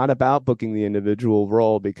 It's not about booking the individual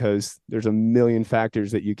role because there's a million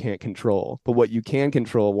factors that you can't control. But what you can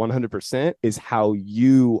control 100% is how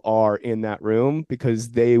you are in that room,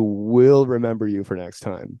 because they will remember you for next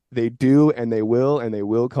time. They do, and they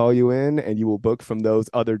will call you in, and you will book from those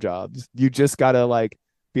other jobs. You just got to like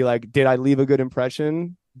be like, did I leave a good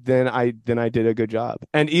impression? Then I did a good job.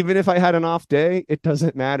 And even if I had an off day, it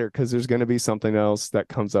doesn't matter, because there's going to be something else that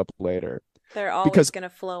comes up later. They're always Because going to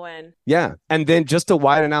flow in. yeah, and then just to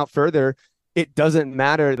widen out further, it doesn't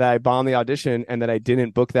matter that I bombed the audition and that I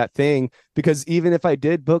didn't book that thing, because even if I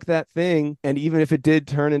did book that thing, and even if it did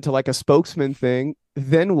turn into like a spokesman thing,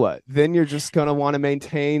 then what? Then you're just going to want to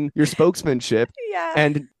maintain your spokesmanship, Yeah.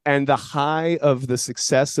 and the high of the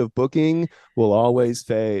success of booking will always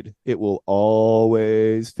fade. It will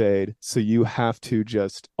always fade. So you have to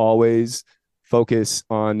just always focus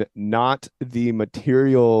on not the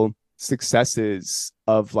material successes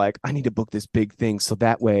of like, I need to book this big thing so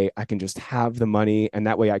that way I can just have the money, and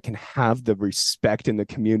that way I can have the respect in the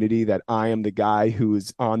community that I am the guy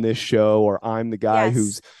who's on this show, or I'm the guy Yes.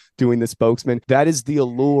 who's doing the spokesman. That is the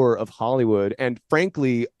allure of Hollywood, and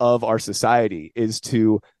frankly of our society, is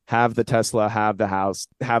to have the Tesla, have the house,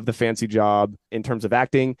 have the fancy job in terms of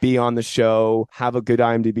acting, be on the show, have a good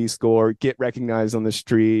IMDb score, get recognized on the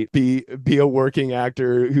street, be a working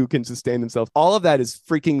actor who can sustain themselves. All of that is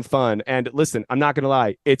freaking fun. And listen, I'm not going to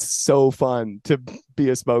lie, it's so fun to be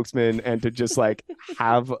a spokesman and to just like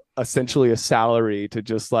have essentially a salary to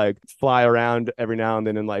just like fly around every now and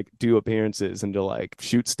then and like do appearances and to like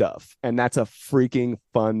shoot stuff. And that's a freaking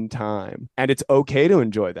fun time. And it's okay to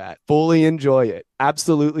enjoy that. Fully enjoy it.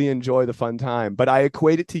 Absolutely enjoy the fun time. But I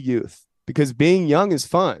equate it to youth, because being young is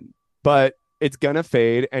fun, but it's gonna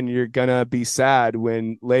fade, and you're gonna be sad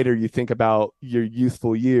when later you think about your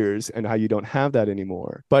youthful years and how you don't have that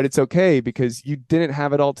anymore. But it's okay, because you didn't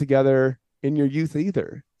have it all together in your youth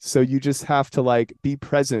either. So you just have to like be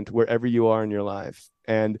present wherever you are in your life,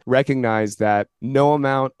 and recognize that no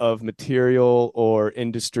amount of material or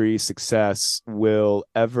industry success will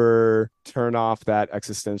ever turn off that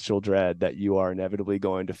existential dread that you are inevitably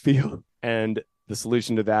going to feel. And the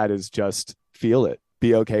solution to that is just feel it.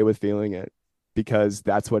 Be okay with feeling it, because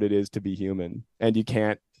that's what it is to be human. And it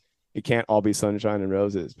can't all be sunshine and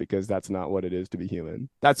roses, because that's not what it is to be human.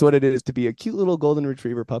 That's what it is to be a cute little golden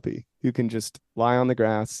retriever puppy who can just lie on the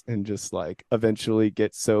grass and just like eventually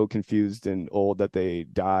get so confused and old that they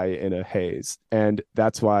die in a haze. And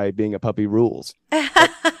that's why being a puppy rules.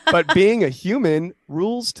 But being a human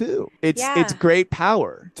rules too. It's Yeah. great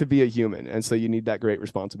power to be a human. And so you need that great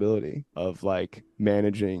responsibility of like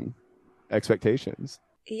managing expectations.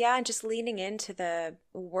 Yeah, and just leaning into the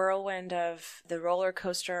whirlwind of the roller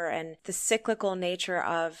coaster and the cyclical nature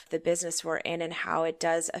of the business we're in, and how it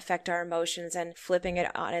does affect our emotions, and flipping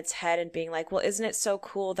it on its head and being like, well, isn't it so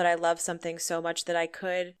cool that I love something so much that I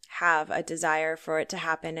could have a desire for it to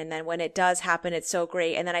happen? And then when it does happen, it's so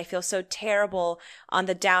great. And then I feel so terrible on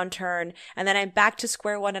the downturn. And then I'm back to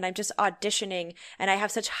square one, and I'm just auditioning, and I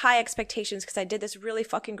have such high expectations because I did this really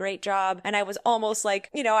fucking great job. And I was almost like,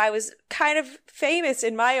 I was kind of famous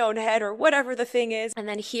in my own head, or whatever the thing is. And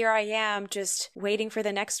then here I am just waiting for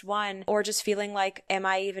the next one, or just feeling like, am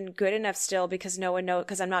I even good enough still, because no one knows,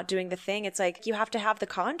 because I'm not doing the thing. It's like, you have to have the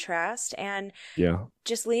contrast and Yeah.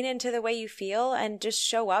 just lean into the way you feel and just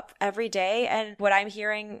show up every day. And what I'm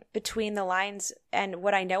hearing between the lines and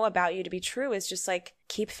what I know about you to be true is just like,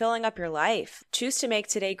 keep filling up your life. Choose to make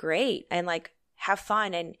today great, and like have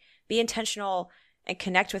fun and be intentional and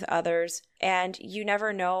connect with others. And you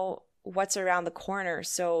never know what's around the corner.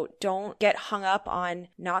 So don't get hung up on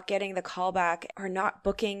not getting the callback or not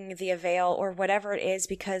booking the avail or whatever it is,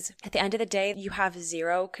 because at the end of the day, you have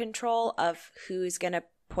zero control of who's going to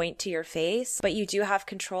point to your face, but you do have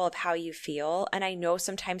control of how you feel. And I know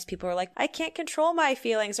sometimes people are like, I can't control my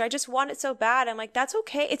feelings, or I just want it so bad. I'm like, that's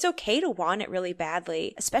okay. It's okay to want it really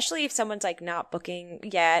badly, especially if someone's like not booking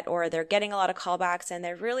yet, or they're getting a lot of callbacks and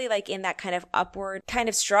they're really like in that kind of upward kind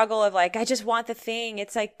of struggle of like, I just want the thing.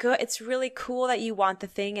 It's like good. It's really cool that you want the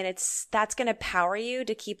thing, and that's going to power you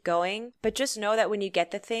to keep going. But just know that when you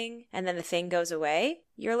get the thing and then the thing goes away,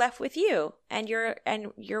 you're left with you and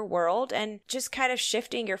your world, and just kind of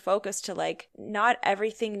shifting your focus to like, not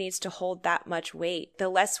everything needs to hold that much weight. The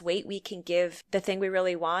less weight we can give the thing we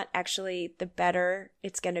really want, actually, the better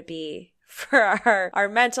it's going to be for our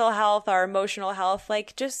mental health, our emotional health.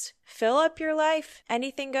 Like, just fill up your life.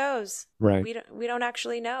 Anything goes. Right. We don't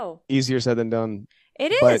actually know. Easier said than done.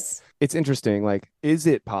 It But is. it's interesting. Like, is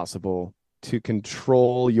it possible to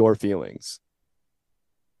control your feelings?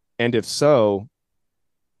 And if so,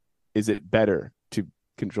 is it better to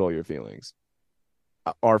control your feelings?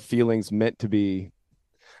 Are feelings meant to be?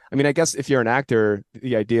 I mean, I guess if you're an actor,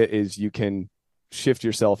 the idea is you can shift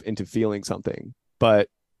yourself into feeling something. But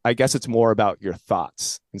I guess it's more about your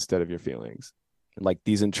thoughts instead of your feelings. Like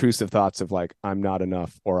these intrusive thoughts of like, I'm not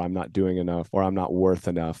enough, or I'm not doing enough, or I'm not worth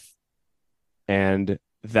enough. And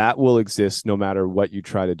that will exist no matter what you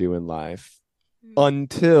try to do in life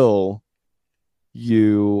until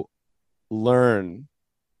you learn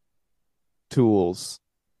tools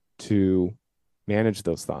to manage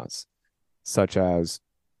those thoughts, such as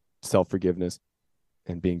self-forgiveness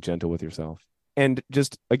and being gentle with yourself, and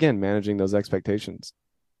just again managing those expectations.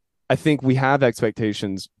 I think we have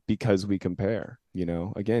expectations because we compare,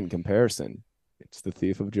 again, comparison, it's the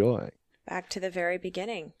thief of joy. Back to the very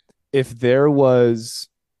beginning. If there was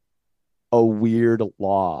a weird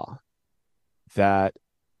law that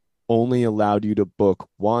only allowed you to book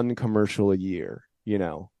one commercial a year,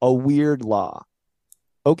 a weird law,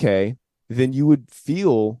 okay, then you would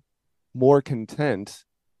feel more content.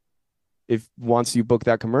 If once you book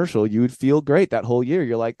that commercial, you would feel great that whole year.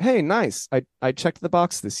 You're like, hey, nice. I checked the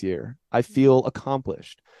box this year. I feel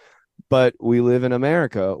accomplished. But we live in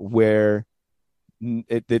America where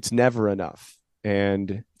it's never enough.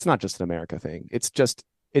 And it's not just an America thing.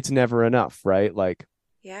 It's never enough, right? Like,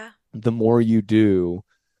 yeah, the more you do,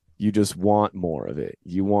 you just want more of it.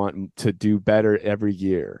 You want to do better every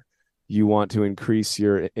year. You want to increase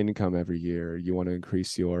your income every year. You want to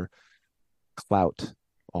increase your clout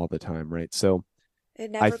all the time, right? So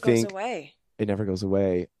it never goes away. It never goes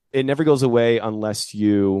away. It never goes away unless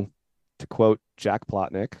you, to quote Jack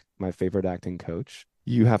Plotnick, my favorite acting coach,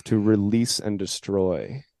 you have to release and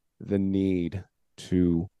destroy the need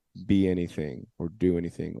to be anything or do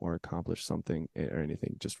anything or accomplish something or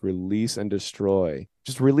anything. Just release and destroy.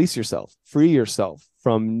 Just release yourself. Free yourself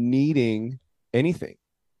from needing anything.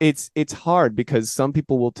 It's hard because some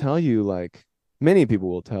people will tell you, like, many people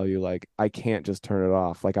will tell you, like, I can't just turn it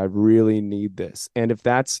off. Like, I really need this. And if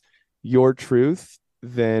that's your truth,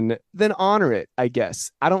 then honor it, I guess.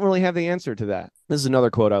 I don't really have the answer to that. This is another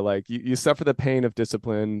quote I like. You suffer the pain of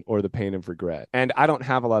discipline or the pain of regret. And I don't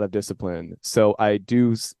have a lot of discipline. So I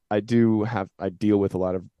deal with a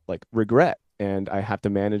lot of like regret, and I have to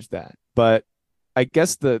manage that. But I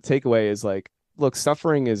guess the takeaway is like, look,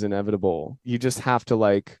 suffering is inevitable. You just have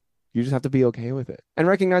to be okay with it and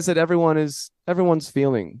recognize that everyone's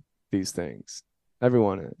feeling these things.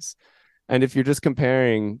 Everyone is. And if you're just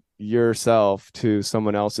comparing yourself to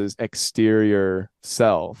someone else's exterior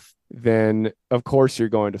self, then of course you're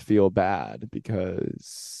going to feel bad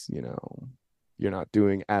because, you're not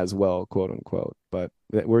doing as well, quote unquote, but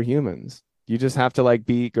we're humans. You just have to like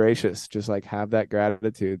be gracious, just like have that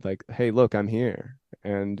gratitude. Like, hey, look, I'm here.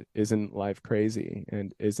 And isn't life crazy?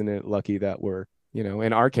 And isn't it lucky that we're,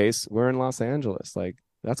 in our case, we're in Los Angeles. Like,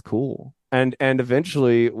 that's cool. And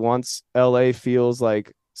eventually once LA feels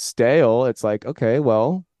like stale, it's like, okay,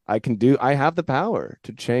 well, I have the power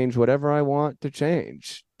to change whatever I want to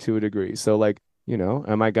change to a degree. So like,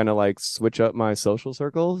 am I going to like switch up my social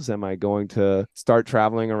circles? Am I going to start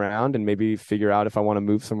traveling around and maybe figure out if I want to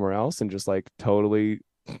move somewhere else and just like totally,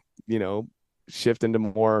 shift into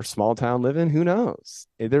more small town living? Who knows?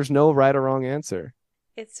 There's no right or wrong answer.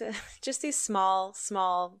 It's just these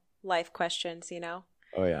small life questions,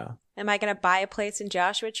 Oh, yeah. Am I going to buy a place in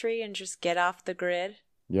Joshua Tree and just get off the grid?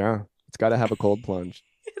 Yeah. It's got to have a cold plunge.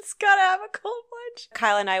 It's got to have a cold plunge.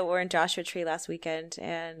 Kyle and I were in Joshua Tree last weekend,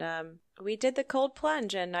 and we did the cold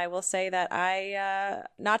plunge. And I will say that I,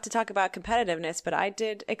 not to talk about competitiveness, but I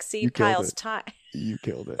did exceed Kyle's time. You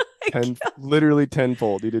killed it. Literally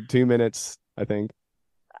tenfold. You did 2 minutes, I think.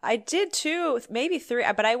 I did 2, maybe 3,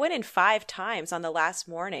 but I went in 5 times on the last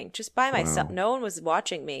morning just by myself. Wow. No one was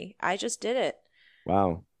watching me. I just did it.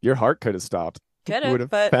 Wow. Your heart could have stopped. Could Would have, have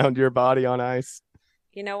but found your body on ice.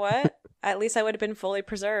 you know what? At least I would have been fully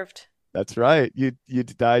preserved. That's right. You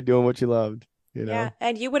died doing what you loved, you Yeah, know?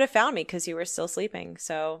 and you would have found me because you were still sleeping.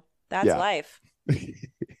 So that's Yeah. life.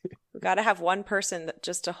 We got to have one person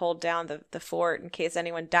just to hold down the fort in case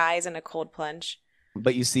anyone dies in a cold plunge.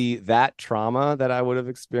 But you see, that trauma that I would have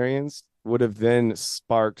experienced would have then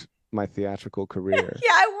sparked my theatrical career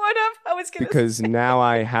Yeah, I would have. I was gonna because say. now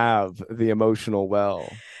I have the emotional well.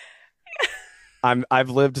 I've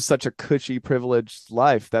lived such a cushy, privileged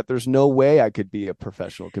life that there's no way I could be a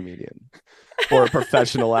professional comedian or a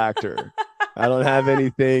professional actor. I don't have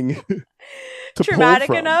anything to pull Traumatic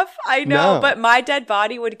from. enough, I know, No, but my dead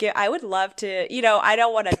body would get. I would love to, I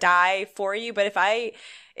don't want to die for you, but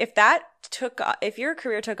if your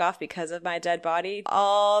career took off because of my dead body,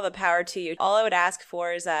 all the power to you. All I would ask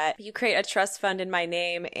for is that you create a trust fund in my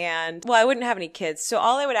name, and well, I wouldn't have any kids, so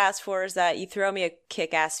all I would ask for is that you throw me a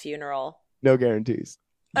kick-ass funeral. no guarantees.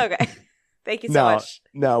 Okay, thank you so No, much.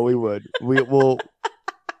 no, we would. We'll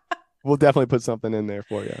definitely put something in there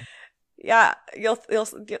for you. Yeah, you'll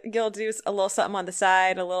do a little something on the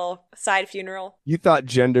side, a little side funeral. You thought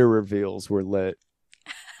gender reveals were lit.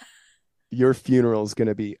 Your funeral's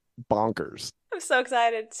gonna be bonkers. I'm so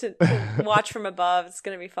excited to watch from above. It's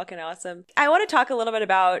going to be fucking awesome. I want to talk a little bit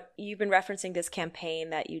about, you've been referencing this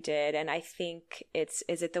campaign that you did, and I think is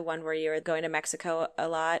it the one where you were going to Mexico a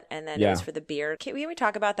lot and then it Yeah. was for the beer? Can we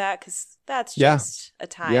talk about that? Because that's Yeah. just a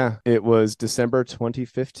time. Yeah, it was December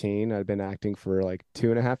 2015. I'd been acting for like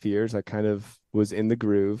 2.5 years. I kind of was in the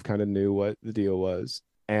groove, kind of knew what the deal was.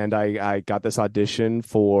 And I got this audition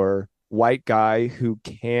for white guy who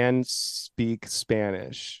can speak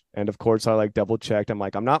Spanish. And of course, I like double checked. I'm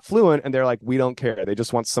like, I'm not fluent. And they're like, we don't care. They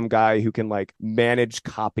just want some guy who can like manage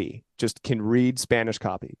copy, just can read Spanish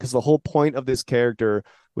copy. Because the whole point of this character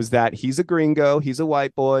was that he's a gringo, he's a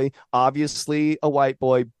white boy, obviously a white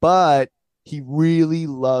boy, but he really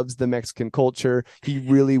loves the Mexican culture. He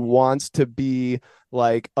really wants to be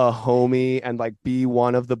like a homie and like be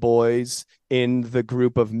one of the boys in the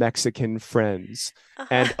group of Mexican friends.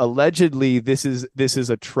 And allegedly this is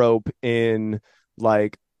a trope in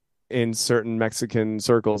like in certain Mexican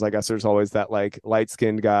circles. I guess there's always that like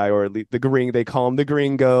light-skinned guy, or at least the gringo, they call him the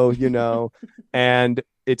gringo, and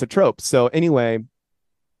it's a trope. So anyway,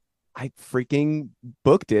 I freaking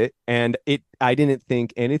booked it, and I didn't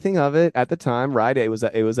think anything of it at the time, right? It was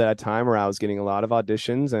at a time where I was getting a lot of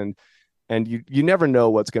auditions, and you never know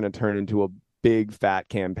what's going to turn into a big fat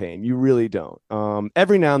campaign. You really don't.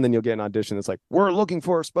 Every now and then you'll get an audition that's like, we're looking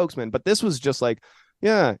for a spokesman, but this was just like,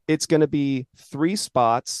 yeah, it's going to be 3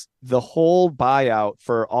 spots. The whole buyout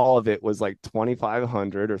for all of it was like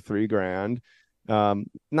 2,500 or $3,000.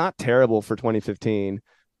 Not terrible for 2015,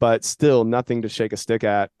 but still nothing to shake a stick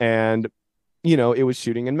at. And it was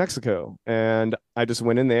shooting in Mexico, and I just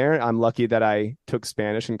went in there. I'm lucky that I took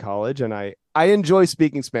Spanish in college, and I enjoy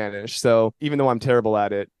speaking Spanish. So even though I'm terrible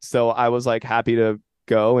at it, so I was like happy to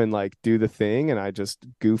go and like do the thing, and I just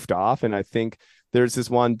goofed off. And I think there's this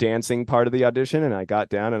one dancing part of the audition, and I got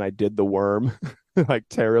down and I did the worm like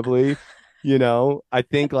terribly. I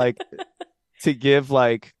think like to give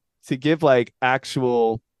like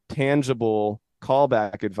actual tangible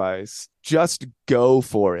callback advice, just go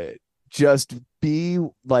for it. Just be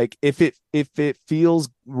like, if it feels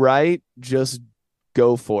right, just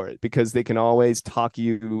go for it, because they can always talk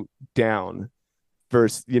you down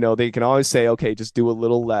versus, they can always say, okay, just do a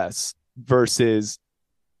little less versus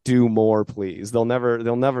do more, please. They'll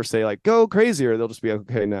never say like go crazier. They'll just be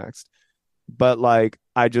okay, next. But like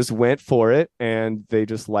I just went for it, and they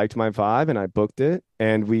just liked my vibe, and I booked it,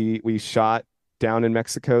 and we shot down in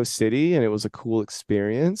Mexico City, and it was a cool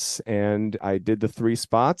experience. And I did the 3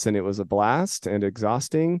 spots, and it was a blast and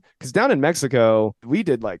exhausting, because down in Mexico we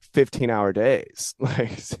did like 15-hour days,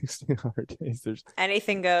 like 16-hour days. There's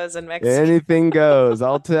anything goes in Mexico. anything goes,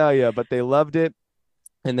 I'll tell you. But they loved it.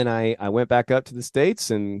 And then I went back up to the States,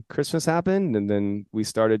 and Christmas happened, and then we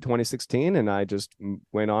started 2016, and I just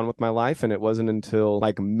went on with my life. And it wasn't until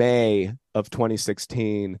like May of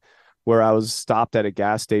 2016 where I was stopped at a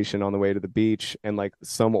gas station on the way to the beach, and like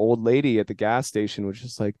some old lady at the gas station was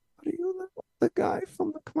just like, "What are you, the guy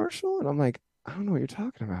from the commercial?" And I'm like, "I don't know what you're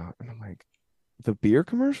talking about." And I'm like, "The beer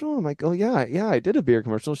commercial?" I'm like, "Oh yeah, I did a beer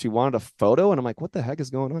commercial." She wanted a photo, and I'm like, "What the heck is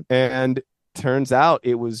going on?" And turns out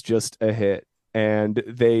it was just a hit. And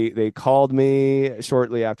they called me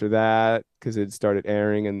shortly after that, because it started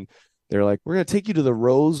airing, and they're like, "We're gonna take you to the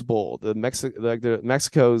Rose Bowl. The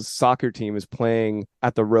Mexico's soccer team is playing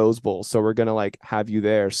at the Rose Bowl, so we're gonna like have you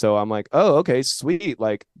there." So I'm like, "Oh, okay, sweet."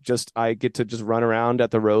 Like, I get to just run around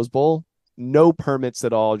at the Rose Bowl, no permits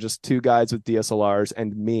at all, just 2 guys with DSLRs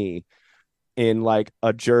and me. in like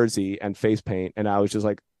a jersey and face paint. And I was just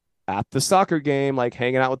like at the soccer game, like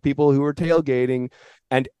hanging out with people who were tailgating.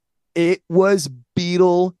 And it was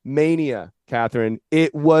Beatle mania, Catherine.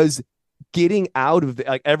 It was getting out of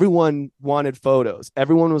like everyone wanted photos.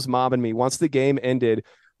 Everyone was mobbing me. Once the game ended,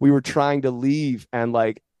 we were trying to leave and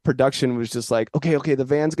like production was just like, okay, the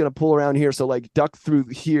van's gonna pull around here. So like duck through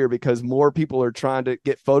here because more people are trying to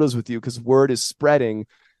get photos with you because word is spreading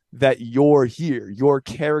that you're here. Your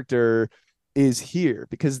character is here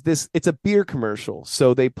because it's a beer commercial.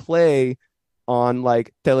 So they play on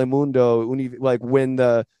like Telemundo, like when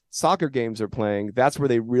the soccer games are playing, that's where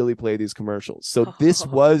they really play these commercials. So this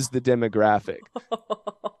was the demographic.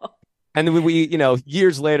 And then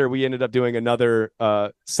years later, we ended up doing another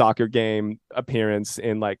soccer game appearance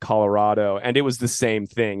in like Colorado. And it was the same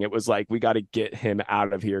thing. It was like, we got to get him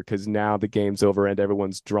out of here because now the game's over and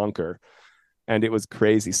everyone's drunker. And it was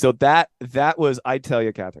crazy. So that was, I tell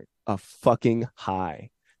you, Catherine, a fucking high.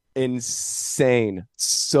 Insane.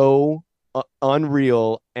 So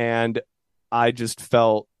unreal. And I just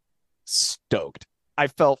felt stoked. I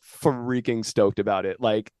felt freaking stoked about it.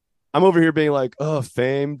 Like, I'm over here being like, oh,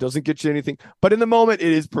 fame doesn't get you anything. But in the moment,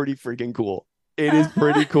 it is pretty freaking cool. It is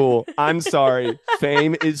pretty cool. I'm sorry.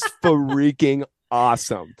 Fame is freaking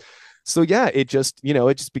awesome. So yeah, it just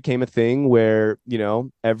became a thing where,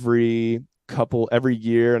 every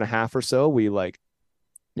year and a half or so, we like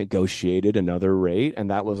negotiated another rate. And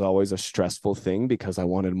that was always a stressful thing because I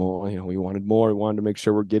wanted more, we wanted more. We wanted to make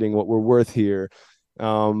sure we're getting what we're worth here.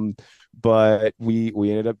 But we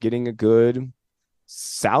ended up getting a good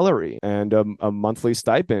salary and a monthly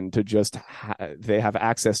stipend to just they have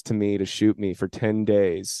access to me to shoot me for 10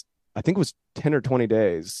 days. I think it was 10 or 20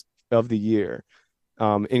 days of the year,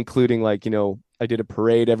 including like, I did a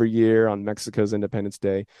parade every year on Mexico's Independence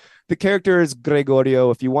Day. The character is Gregorio.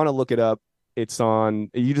 If you want to look it up, it's on,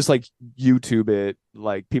 you just like YouTube it.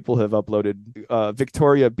 Like people have uploaded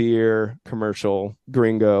Victoria Beer commercial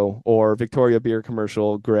Gringo or Victoria Beer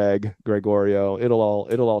commercial Gregorio. It'll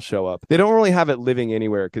all show up. They don't really have it living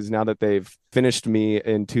anywhere because now that they've finished me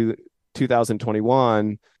in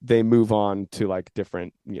 2021, they move on to like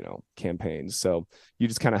different, campaigns. So you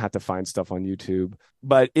just kind of have to find stuff on YouTube.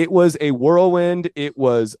 But it was a whirlwind. It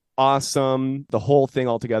was awesome. The whole thing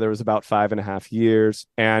altogether was about 5.5 years.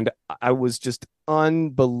 And I was just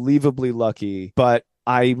unbelievably lucky. But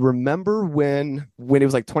I remember when it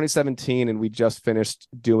was like 2017 and we just finished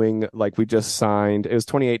doing, like, we just signed, it was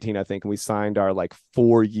 2018, I think, and we signed our like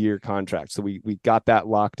 4-year contract. So we got that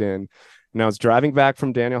locked in. And I was driving back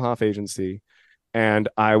from Daniel Hoff Agency, and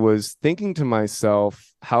I was thinking to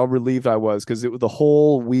myself how relieved I was because the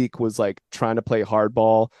whole week was like trying to play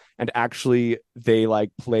hardball. And actually, they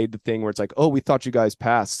like played the thing where it's like, oh, we thought you guys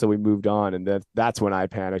passed, so we moved on. And that's when I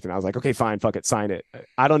panicked and I was like, okay, fine, fuck it, sign it.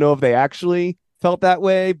 I don't know if they actually felt that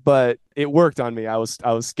way, but it worked on me. I was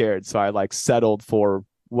scared, so I like settled for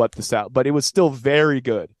what the sound, but it was still very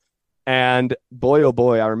good. And boy, oh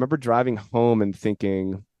boy, I remember driving home and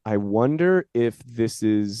thinking, I wonder if this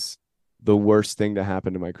is the worst thing to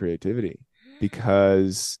happen to my creativity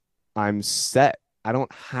because I'm set. I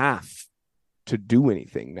don't have to do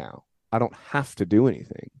anything now. I don't have to do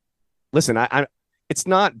anything. Listen, I it's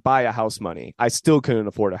not buy a house money. I still couldn't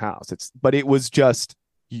afford a house. But it was just,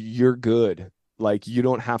 you're good. Like, you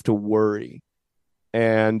don't have to worry.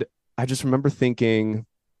 And I just remember thinking,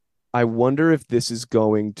 I wonder if this is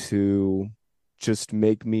going to just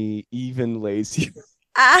make me even lazier.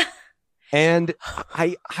 And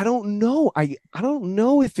I don't know. I don't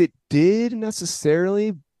know if it did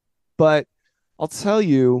necessarily, but I'll tell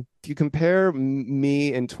you, if you compare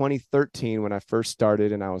me in 2013 when I first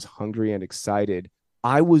started and I was hungry and excited,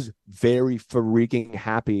 I was very freaking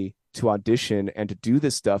happy to audition and to do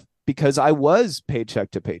this stuff because I was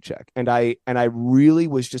paycheck to paycheck. And I really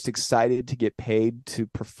was just excited to get paid to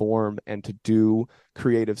perform and to do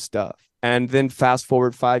creative stuff. And then fast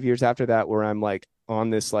forward 5 years after that, where I'm like on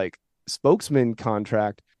this like spokesman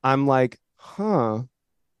contract, I'm like,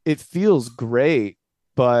 it feels great,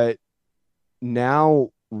 but now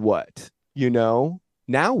what? Now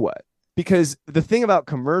what? Because the thing about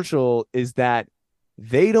commercial is that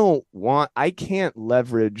I can't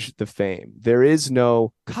leverage the fame. There is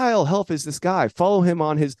no Kyle Helf is this guy. Follow him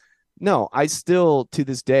on his. No, I still to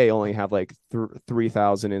this day only have like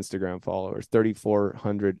 3,000 Instagram followers,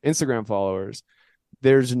 3,400 Instagram followers.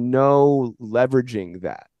 There's no leveraging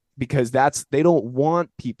that because they don't want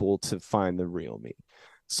people to find the real me.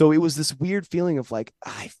 So it was this weird feeling of like,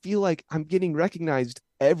 I feel like I'm getting recognized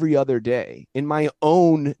every other day in my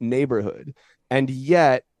own neighborhood. And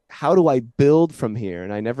yet, how do I build from here?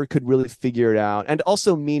 And I never could really figure it out. And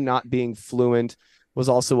also me not being fluent was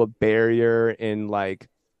also a barrier in like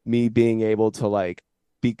me being able to like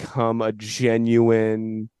become a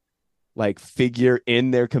genuine like figure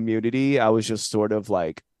in their community. I was just sort of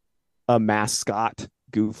like a mascot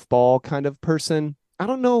goofball kind of person. I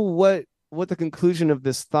don't know what the conclusion of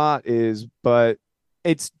this thought is, but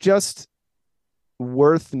it's just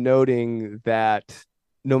worth noting that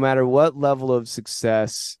no matter what level of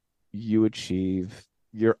success you achieve,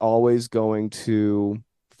 you're always going to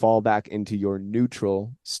fall back into your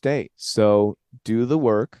neutral state. So do the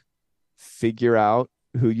work, figure out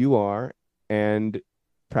who you are, and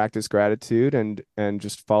practice gratitude and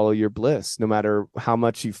just follow your bliss no matter how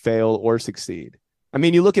much you fail or succeed. I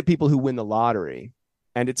mean, you look at people who win the lottery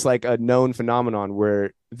and it's like a known phenomenon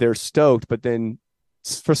where they're stoked, but then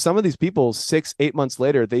for some of these people 6 8 months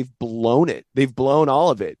later they've blown it, they've blown all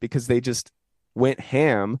of it because they just went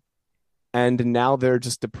ham, and now they're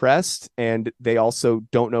just depressed, and they also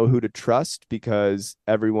don't know who to trust because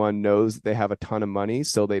everyone knows they have a ton of money,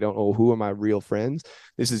 so they don't know who are my real friends.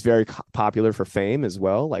 This is very popular for fame as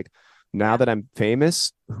well. Like, now Yeah. that I'm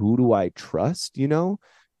famous, who do I trust, you know?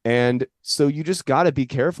 And so you just got to be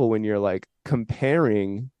careful when you're like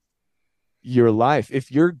comparing your life. If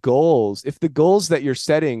the goals that you're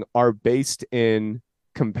setting are based in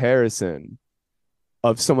comparison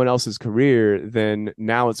of someone else's career, then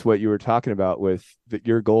now it's what you were talking about with that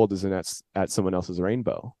your gold isn't at someone else's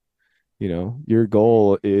rainbow. You know, your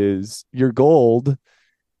gold is your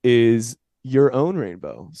own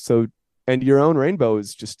rainbow. So, and your own rainbow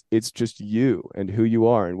is it's just you and who you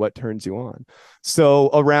are and what turns you on. So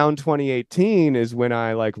around 2018 is when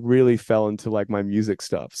I like really fell into like my music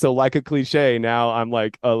stuff. So like a cliche, now I'm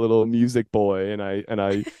like a little music boy, and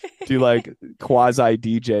I do like quasi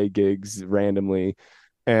DJ gigs randomly,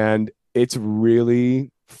 and it's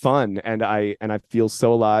really fun, and I feel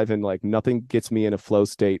so alive, and like nothing gets me in a flow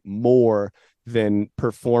state more than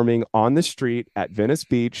performing on the street at Venice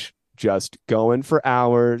Beach, just going for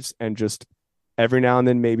hours, and just every now and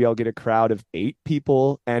then maybe I'll get a crowd of 8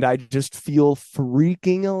 people, and I just feel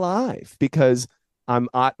freaking alive because I'm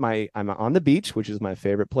on the beach, which is my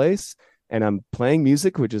favorite place, and I'm playing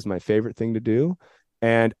music, which is my favorite thing to do,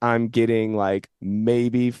 and I'm getting like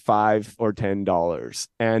maybe $5 or $10.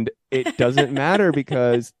 And it doesn't matter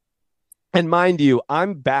because, and mind you,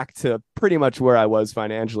 I'm back to pretty much where I was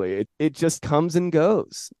financially. It just comes and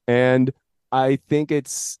goes. And I think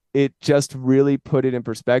it just really put it in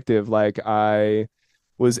perspective. Like, I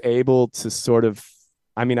was able to sort of,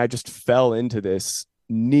 I mean, I just fell into this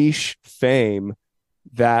niche fame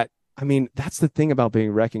that, I mean, that's the thing about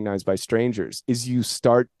being recognized by strangers is you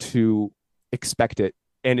start to expect it,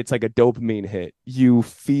 and it's like a dopamine hit. You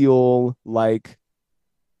feel like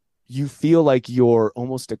you're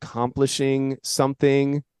almost accomplishing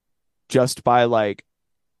something just by like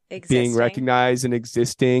being Existing. recognized and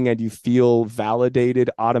existing, and you feel validated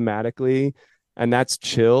automatically, and that's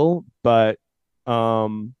chill. But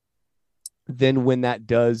um then when that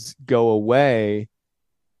does go away,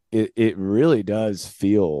 it really does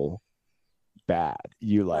feel bad.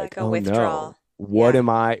 You like, Like a oh no, withdrawal.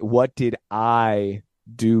 Yeah. what did I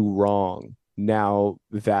do wrong now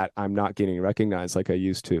that I'm not getting recognized like I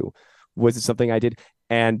used to? Was it something I did?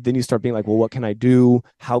 And then you start being like, well, what can I do?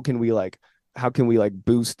 How can we like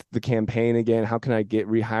boost the campaign again? How can I get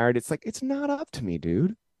rehired? It's like, it's not up to me,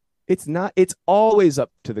 dude. It's not, it's always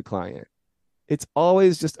up to the client. It's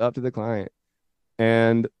always just up to the client.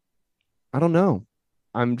 And I don't know.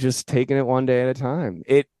 I'm just taking it one day at a time.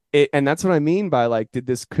 And that's what I mean by like, did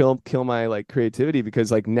this kill my like creativity?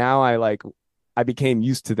 Because like now I became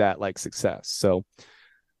used to that like success.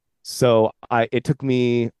 So I it took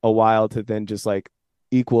me a while to then just like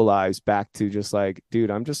equalize back to just like,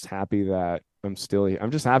 dude, I'm just happy that I'm still here.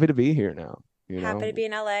 I'm just happy to be here now, you Happy to know? be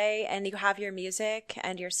in LA and you have your music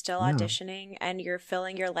and you're still Yeah. auditioning and you're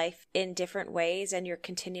filling your life in different ways and you're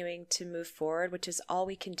continuing to move forward, which is all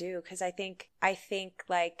we can do. Because I think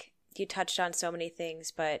like you touched on so many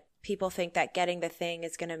things, but people think that getting the thing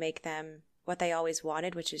is going to make them what they always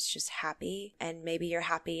wanted, which is just happy. And maybe you're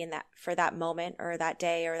happy in that for that moment or that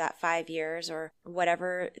day or that 5 years or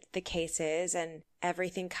whatever the case is. And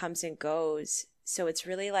everything comes and goes. So it's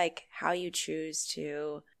really like how you choose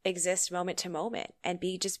to exist moment to moment and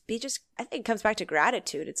be just I think it comes back to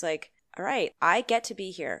gratitude. It's like, all right, I get to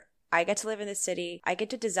be here. I get to live in this city. I get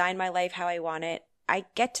to design my life how I want it. I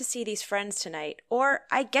get to see these friends tonight, or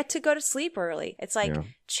I get to go to sleep early. It's like Yeah.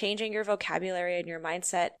 changing your vocabulary and your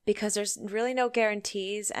mindset because there's really no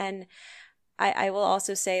guarantees. And I will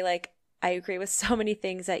also say, like, I agree with so many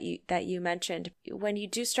things that you mentioned. When you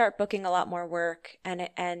do start booking a lot more work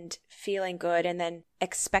and feeling good and then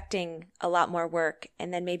expecting a lot more work,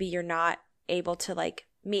 and then maybe you're not able to like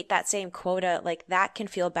meet that same quota, like that can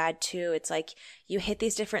feel bad too. It's like you hit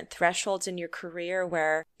these different thresholds in your career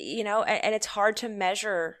where, you know, and it's hard to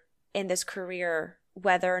measure in this career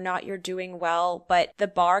whether or not you're doing well, but the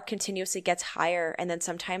bar continuously gets higher. And then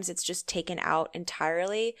sometimes it's just taken out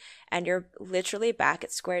entirely and you're literally back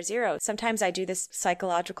at square zero. Sometimes I do this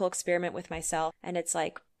psychological experiment with myself, and it's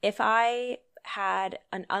like, if I had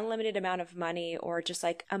an unlimited amount of money or just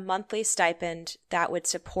like a monthly stipend that would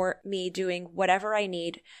support me doing whatever I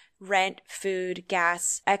need, rent, food,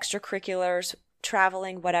 gas, extracurriculars,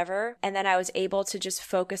 traveling, whatever, and then I was able to just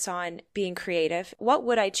focus on being creative, what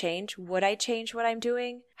would I change? Would I change what I'm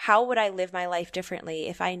doing? How would I live my life differently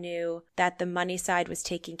if I knew that the money side was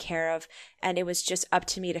taken care of and it was just up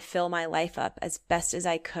to me to fill my life up as best as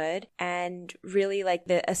I could? And really, like,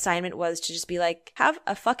 the assignment was to just be like, have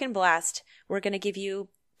a fucking blast. We're going to give you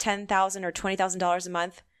 $10,000 or $20,000 a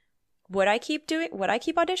month. Would I keep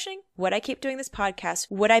auditioning? Would I keep doing this podcast?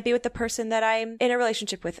 Would I be with the person that I'm in a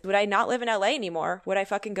relationship with? Would I not live in LA anymore? Would I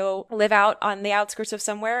fucking go live out on the outskirts of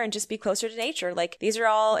somewhere and just be closer to nature? Like, these are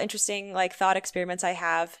all interesting, like, thought experiments I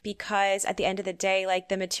have, because at the end of the day, like,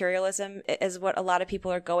 the materialism is what a lot of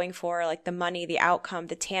people are going for, like the money, the outcome,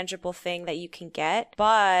 the tangible thing that you can get.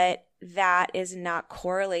 But that is not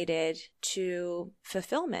correlated to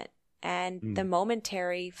fulfillment and the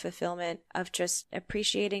momentary fulfillment of just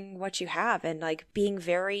appreciating what you have and like being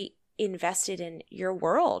very invested in your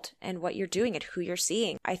world and what you're doing and who you're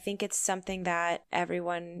seeing. I think it's something that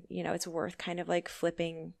everyone, you know, it's worth kind of like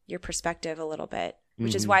flipping your perspective a little bit,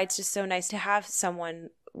 which is why it's just so nice to have someone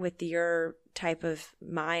with your type of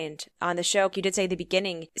mind on the show. You did say at the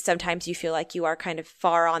beginning, sometimes you feel like you are kind of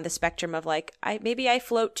far on the spectrum of like, maybe I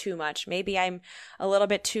float too much, maybe I'm a little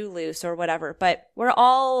bit too loose or whatever, but we're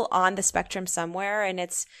all on the spectrum somewhere, and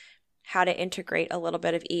it's how to integrate a little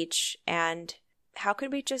bit of each. And how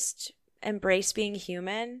could we just embrace being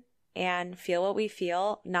human and feel what we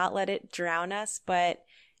feel, not let it drown us, but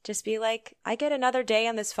just be like, I get another day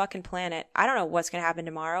on this fucking planet. I don't know what's going to happen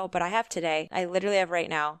tomorrow, but I have today. I literally have right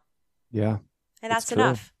now. Yeah. And that's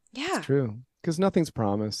enough. Yeah. It's true. Because nothing's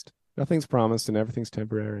promised. Nothing's promised and everything's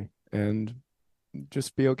temporary. And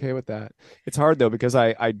just be okay with that. It's hard though, because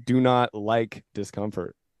I do not like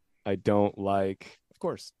discomfort. I don't like, of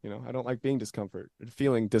course, you know, I don't like feeling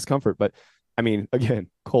discomfort. But I mean, again,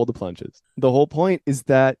 call the plunges. The whole point is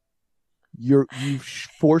that you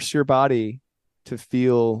force your body to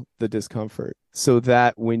feel the discomfort so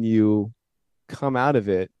that when you come out of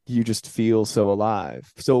it, you just feel so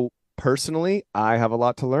alive. So personally, I have a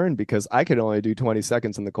lot to learn because I could only do 20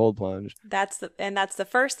 seconds in the cold plunge. That's the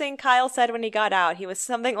first thing Kyle said when he got out. He was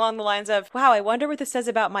something along the lines of, wow, I wonder what this says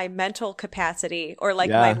about my mental capacity or like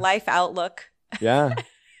my life outlook. Yeah.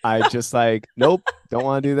 I just like, nope, don't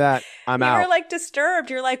want to do that. I'm out. You're like disturbed.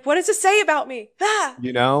 You're like, what does it say about me? Ah!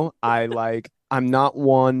 You know, I'm not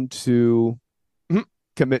one to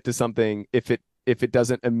commit to something if it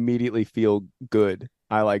doesn't immediately feel good.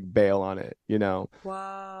 I like bail on it, you know.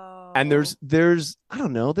 Wow. And there's I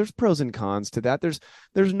don't know, there's pros and cons to that. There's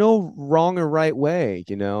no wrong or right way,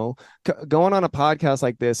 you know. Going on a podcast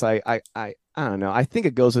like this, I don't know. I think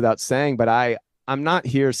it goes without saying, but I'm not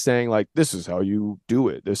here saying like this is how you do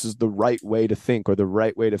it. This is the right way to think or the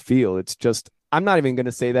right way to feel. It's just, I'm not even going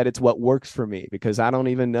to say that it's what works for me because I don't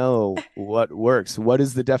even know what works. What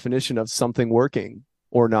is the definition of something working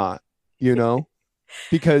or not, you know?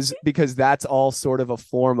 because that's all sort of a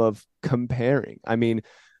form of comparing. I mean,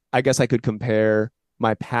 I guess I could compare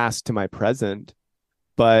my past to my present,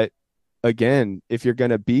 but again, if you're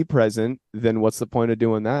going to be present, then what's the point of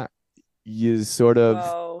doing that? You sort of,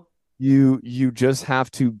 Whoa. you just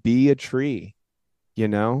have to be a tree, you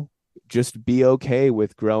know, just be okay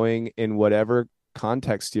with growing in whatever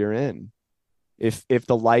context you're in. If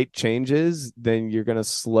the light changes, then you're going to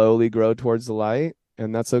slowly grow towards the light.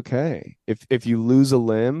 And that's okay. If you lose a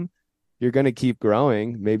limb, you're going to keep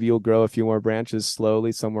growing. Maybe you'll grow a few more branches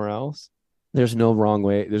slowly somewhere else. There's no wrong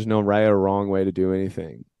way. There's no right or wrong way to do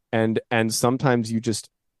anything. And sometimes you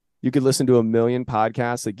could listen to a million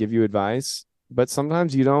podcasts that give you advice, but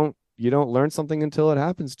sometimes you don't learn something until it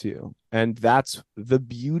happens to you. And that's the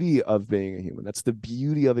beauty of being a human. That's the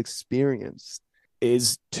beauty of experience,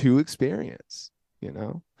 is to experience, you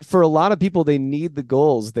know. For a lot of people, they need the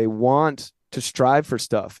goals. They want to strive for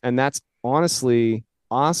stuff. And that's honestly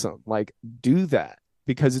awesome. Like, do that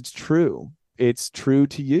because it's true. It's true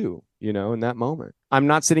to you, you know, in that moment. I'm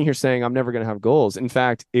not sitting here saying I'm never going to have goals. In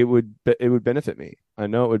fact, it would benefit me. I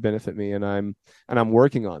know it would benefit me. And I'm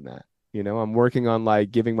working on that. You know, I'm working on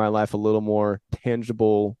like giving my life a little more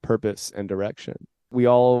tangible purpose and direction. We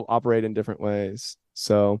all operate in different ways.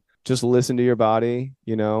 So just listen to your body,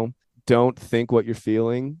 you know, don't think what you're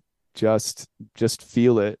feeling. Just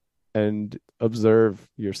feel it and observe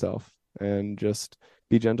yourself and just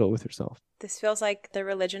be gentle with yourself. This feels like the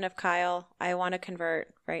religion of Kyle. I want to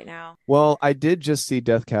convert right now. Well, I did just see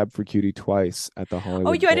Death Cab for Cutie twice at the Oh,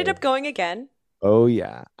 Hollywood you ended Bowl. up going again? Oh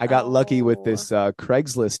yeah, I got lucky with Oh. this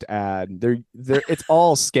Craigslist ad. They're it's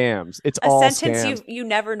all scams. It's A all sentence scams. you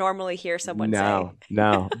never normally hear someone say.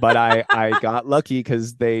 No, but I got lucky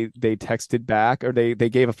because they texted back, or they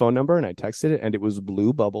gave a phone number and I texted it and it was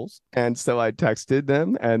Blue Bubbles, and so I texted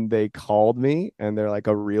them and they called me and they're like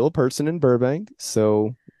a real person in Burbank,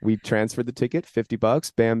 so we transferred the ticket,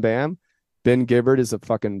 $50, bam bam. Ben Gibbard is a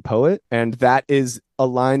fucking poet, and that is a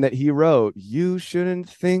line that he wrote. You shouldn't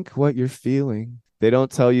think what you're feeling. They don't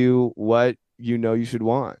tell you what you know you should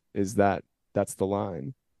want. That's the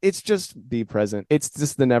line. It's just be present. It's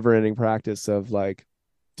just the never-ending practice of like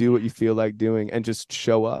do what you feel like doing and just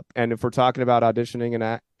show up. And if we're talking about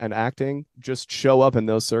auditioning and acting, just show up in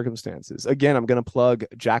those circumstances. Again, I'm going to plug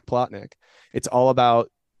Jack Plotnick. It's all about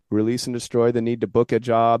release and destroy the need to book a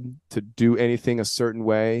job, to do anything a certain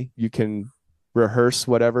way. You can rehearse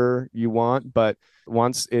whatever you want, but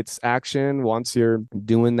once it's action, once you're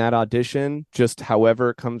doing that audition, just however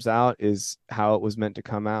it comes out is how it was meant to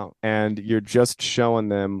come out. And you're just showing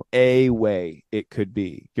them a way it could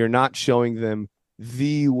be. You're not showing them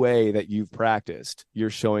the way that you've practiced. You're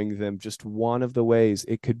showing them just one of the ways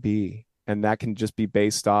it could be. And that can just be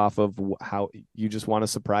based off of how you just want to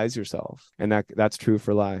surprise yourself. And that's true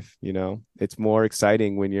for life. You know, it's more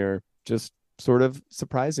exciting when you're just sort of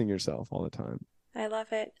surprising yourself all the time. I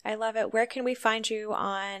love it. I love it. Where can we find you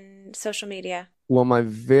on social media? Well, my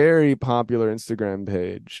very popular Instagram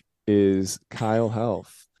page is Kyle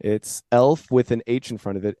Helf. It's Elf with an H in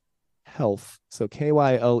front of it, Helf. So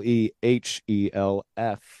KYLEHELF.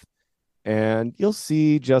 And you'll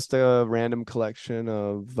see just a random collection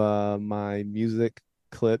of my music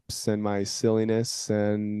clips and my silliness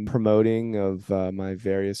and promoting of my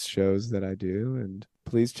various shows that I do. And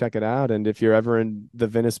please check it out. And if you're ever in the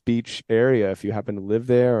Venice Beach area, if you happen to live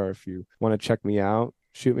there, or if you want to check me out,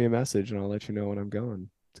 shoot me a message and I'll let you know when I'm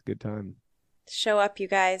going. It's a good time. Show up, you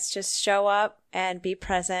guys. Just show up and be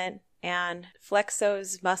present and flex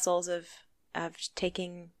those muscles of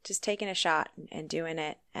taking a shot and doing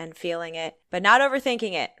it and feeling it, but not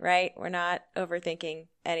overthinking it, right? We're not overthinking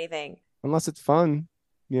anything. Unless it's fun,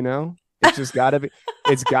 you know? It's just gotta be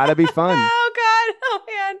fun. Oh God. Oh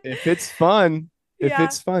man. If it's fun.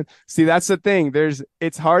 It's fun. See, that's the thing.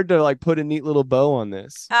 It's hard to like put a neat little bow on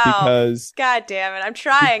this because God damn it. I'm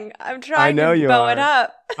trying I know to bow it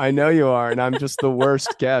up. I know you are, and I'm just the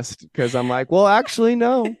worst guest because I'm like, well, actually,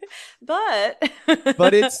 no. But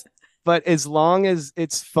But as long as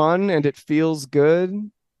it's fun and it feels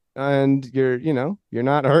good and you're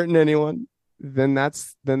not hurting anyone, then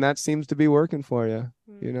that seems to be working for you,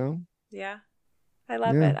 you know? Yeah. I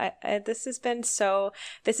love it. This has been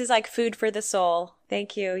this is like food for the soul.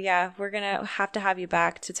 Thank you. Yeah. We're going to have you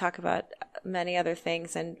back to talk about many other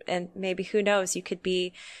things. And maybe, who knows, you could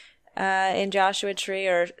be in Joshua Tree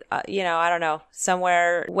or, I don't know,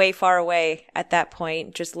 somewhere way far away at that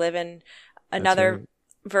point, just living another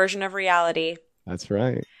version of reality. That's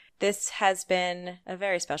right. This has been a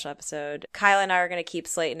very special episode. Kyle and I are going to keep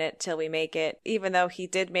slating it till we make it, even though he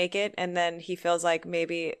did make it. And then he feels like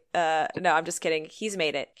maybe, no, I'm just kidding. He's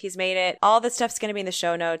made it. He's made it. All the stuff's going to be in the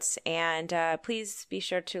show notes. And please be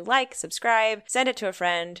sure to like, subscribe, send it to a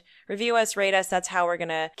friend, review us, rate us. That's how we're going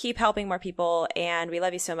to keep helping more people. And we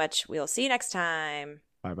love you so much. We'll see you next time.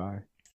 Bye-bye.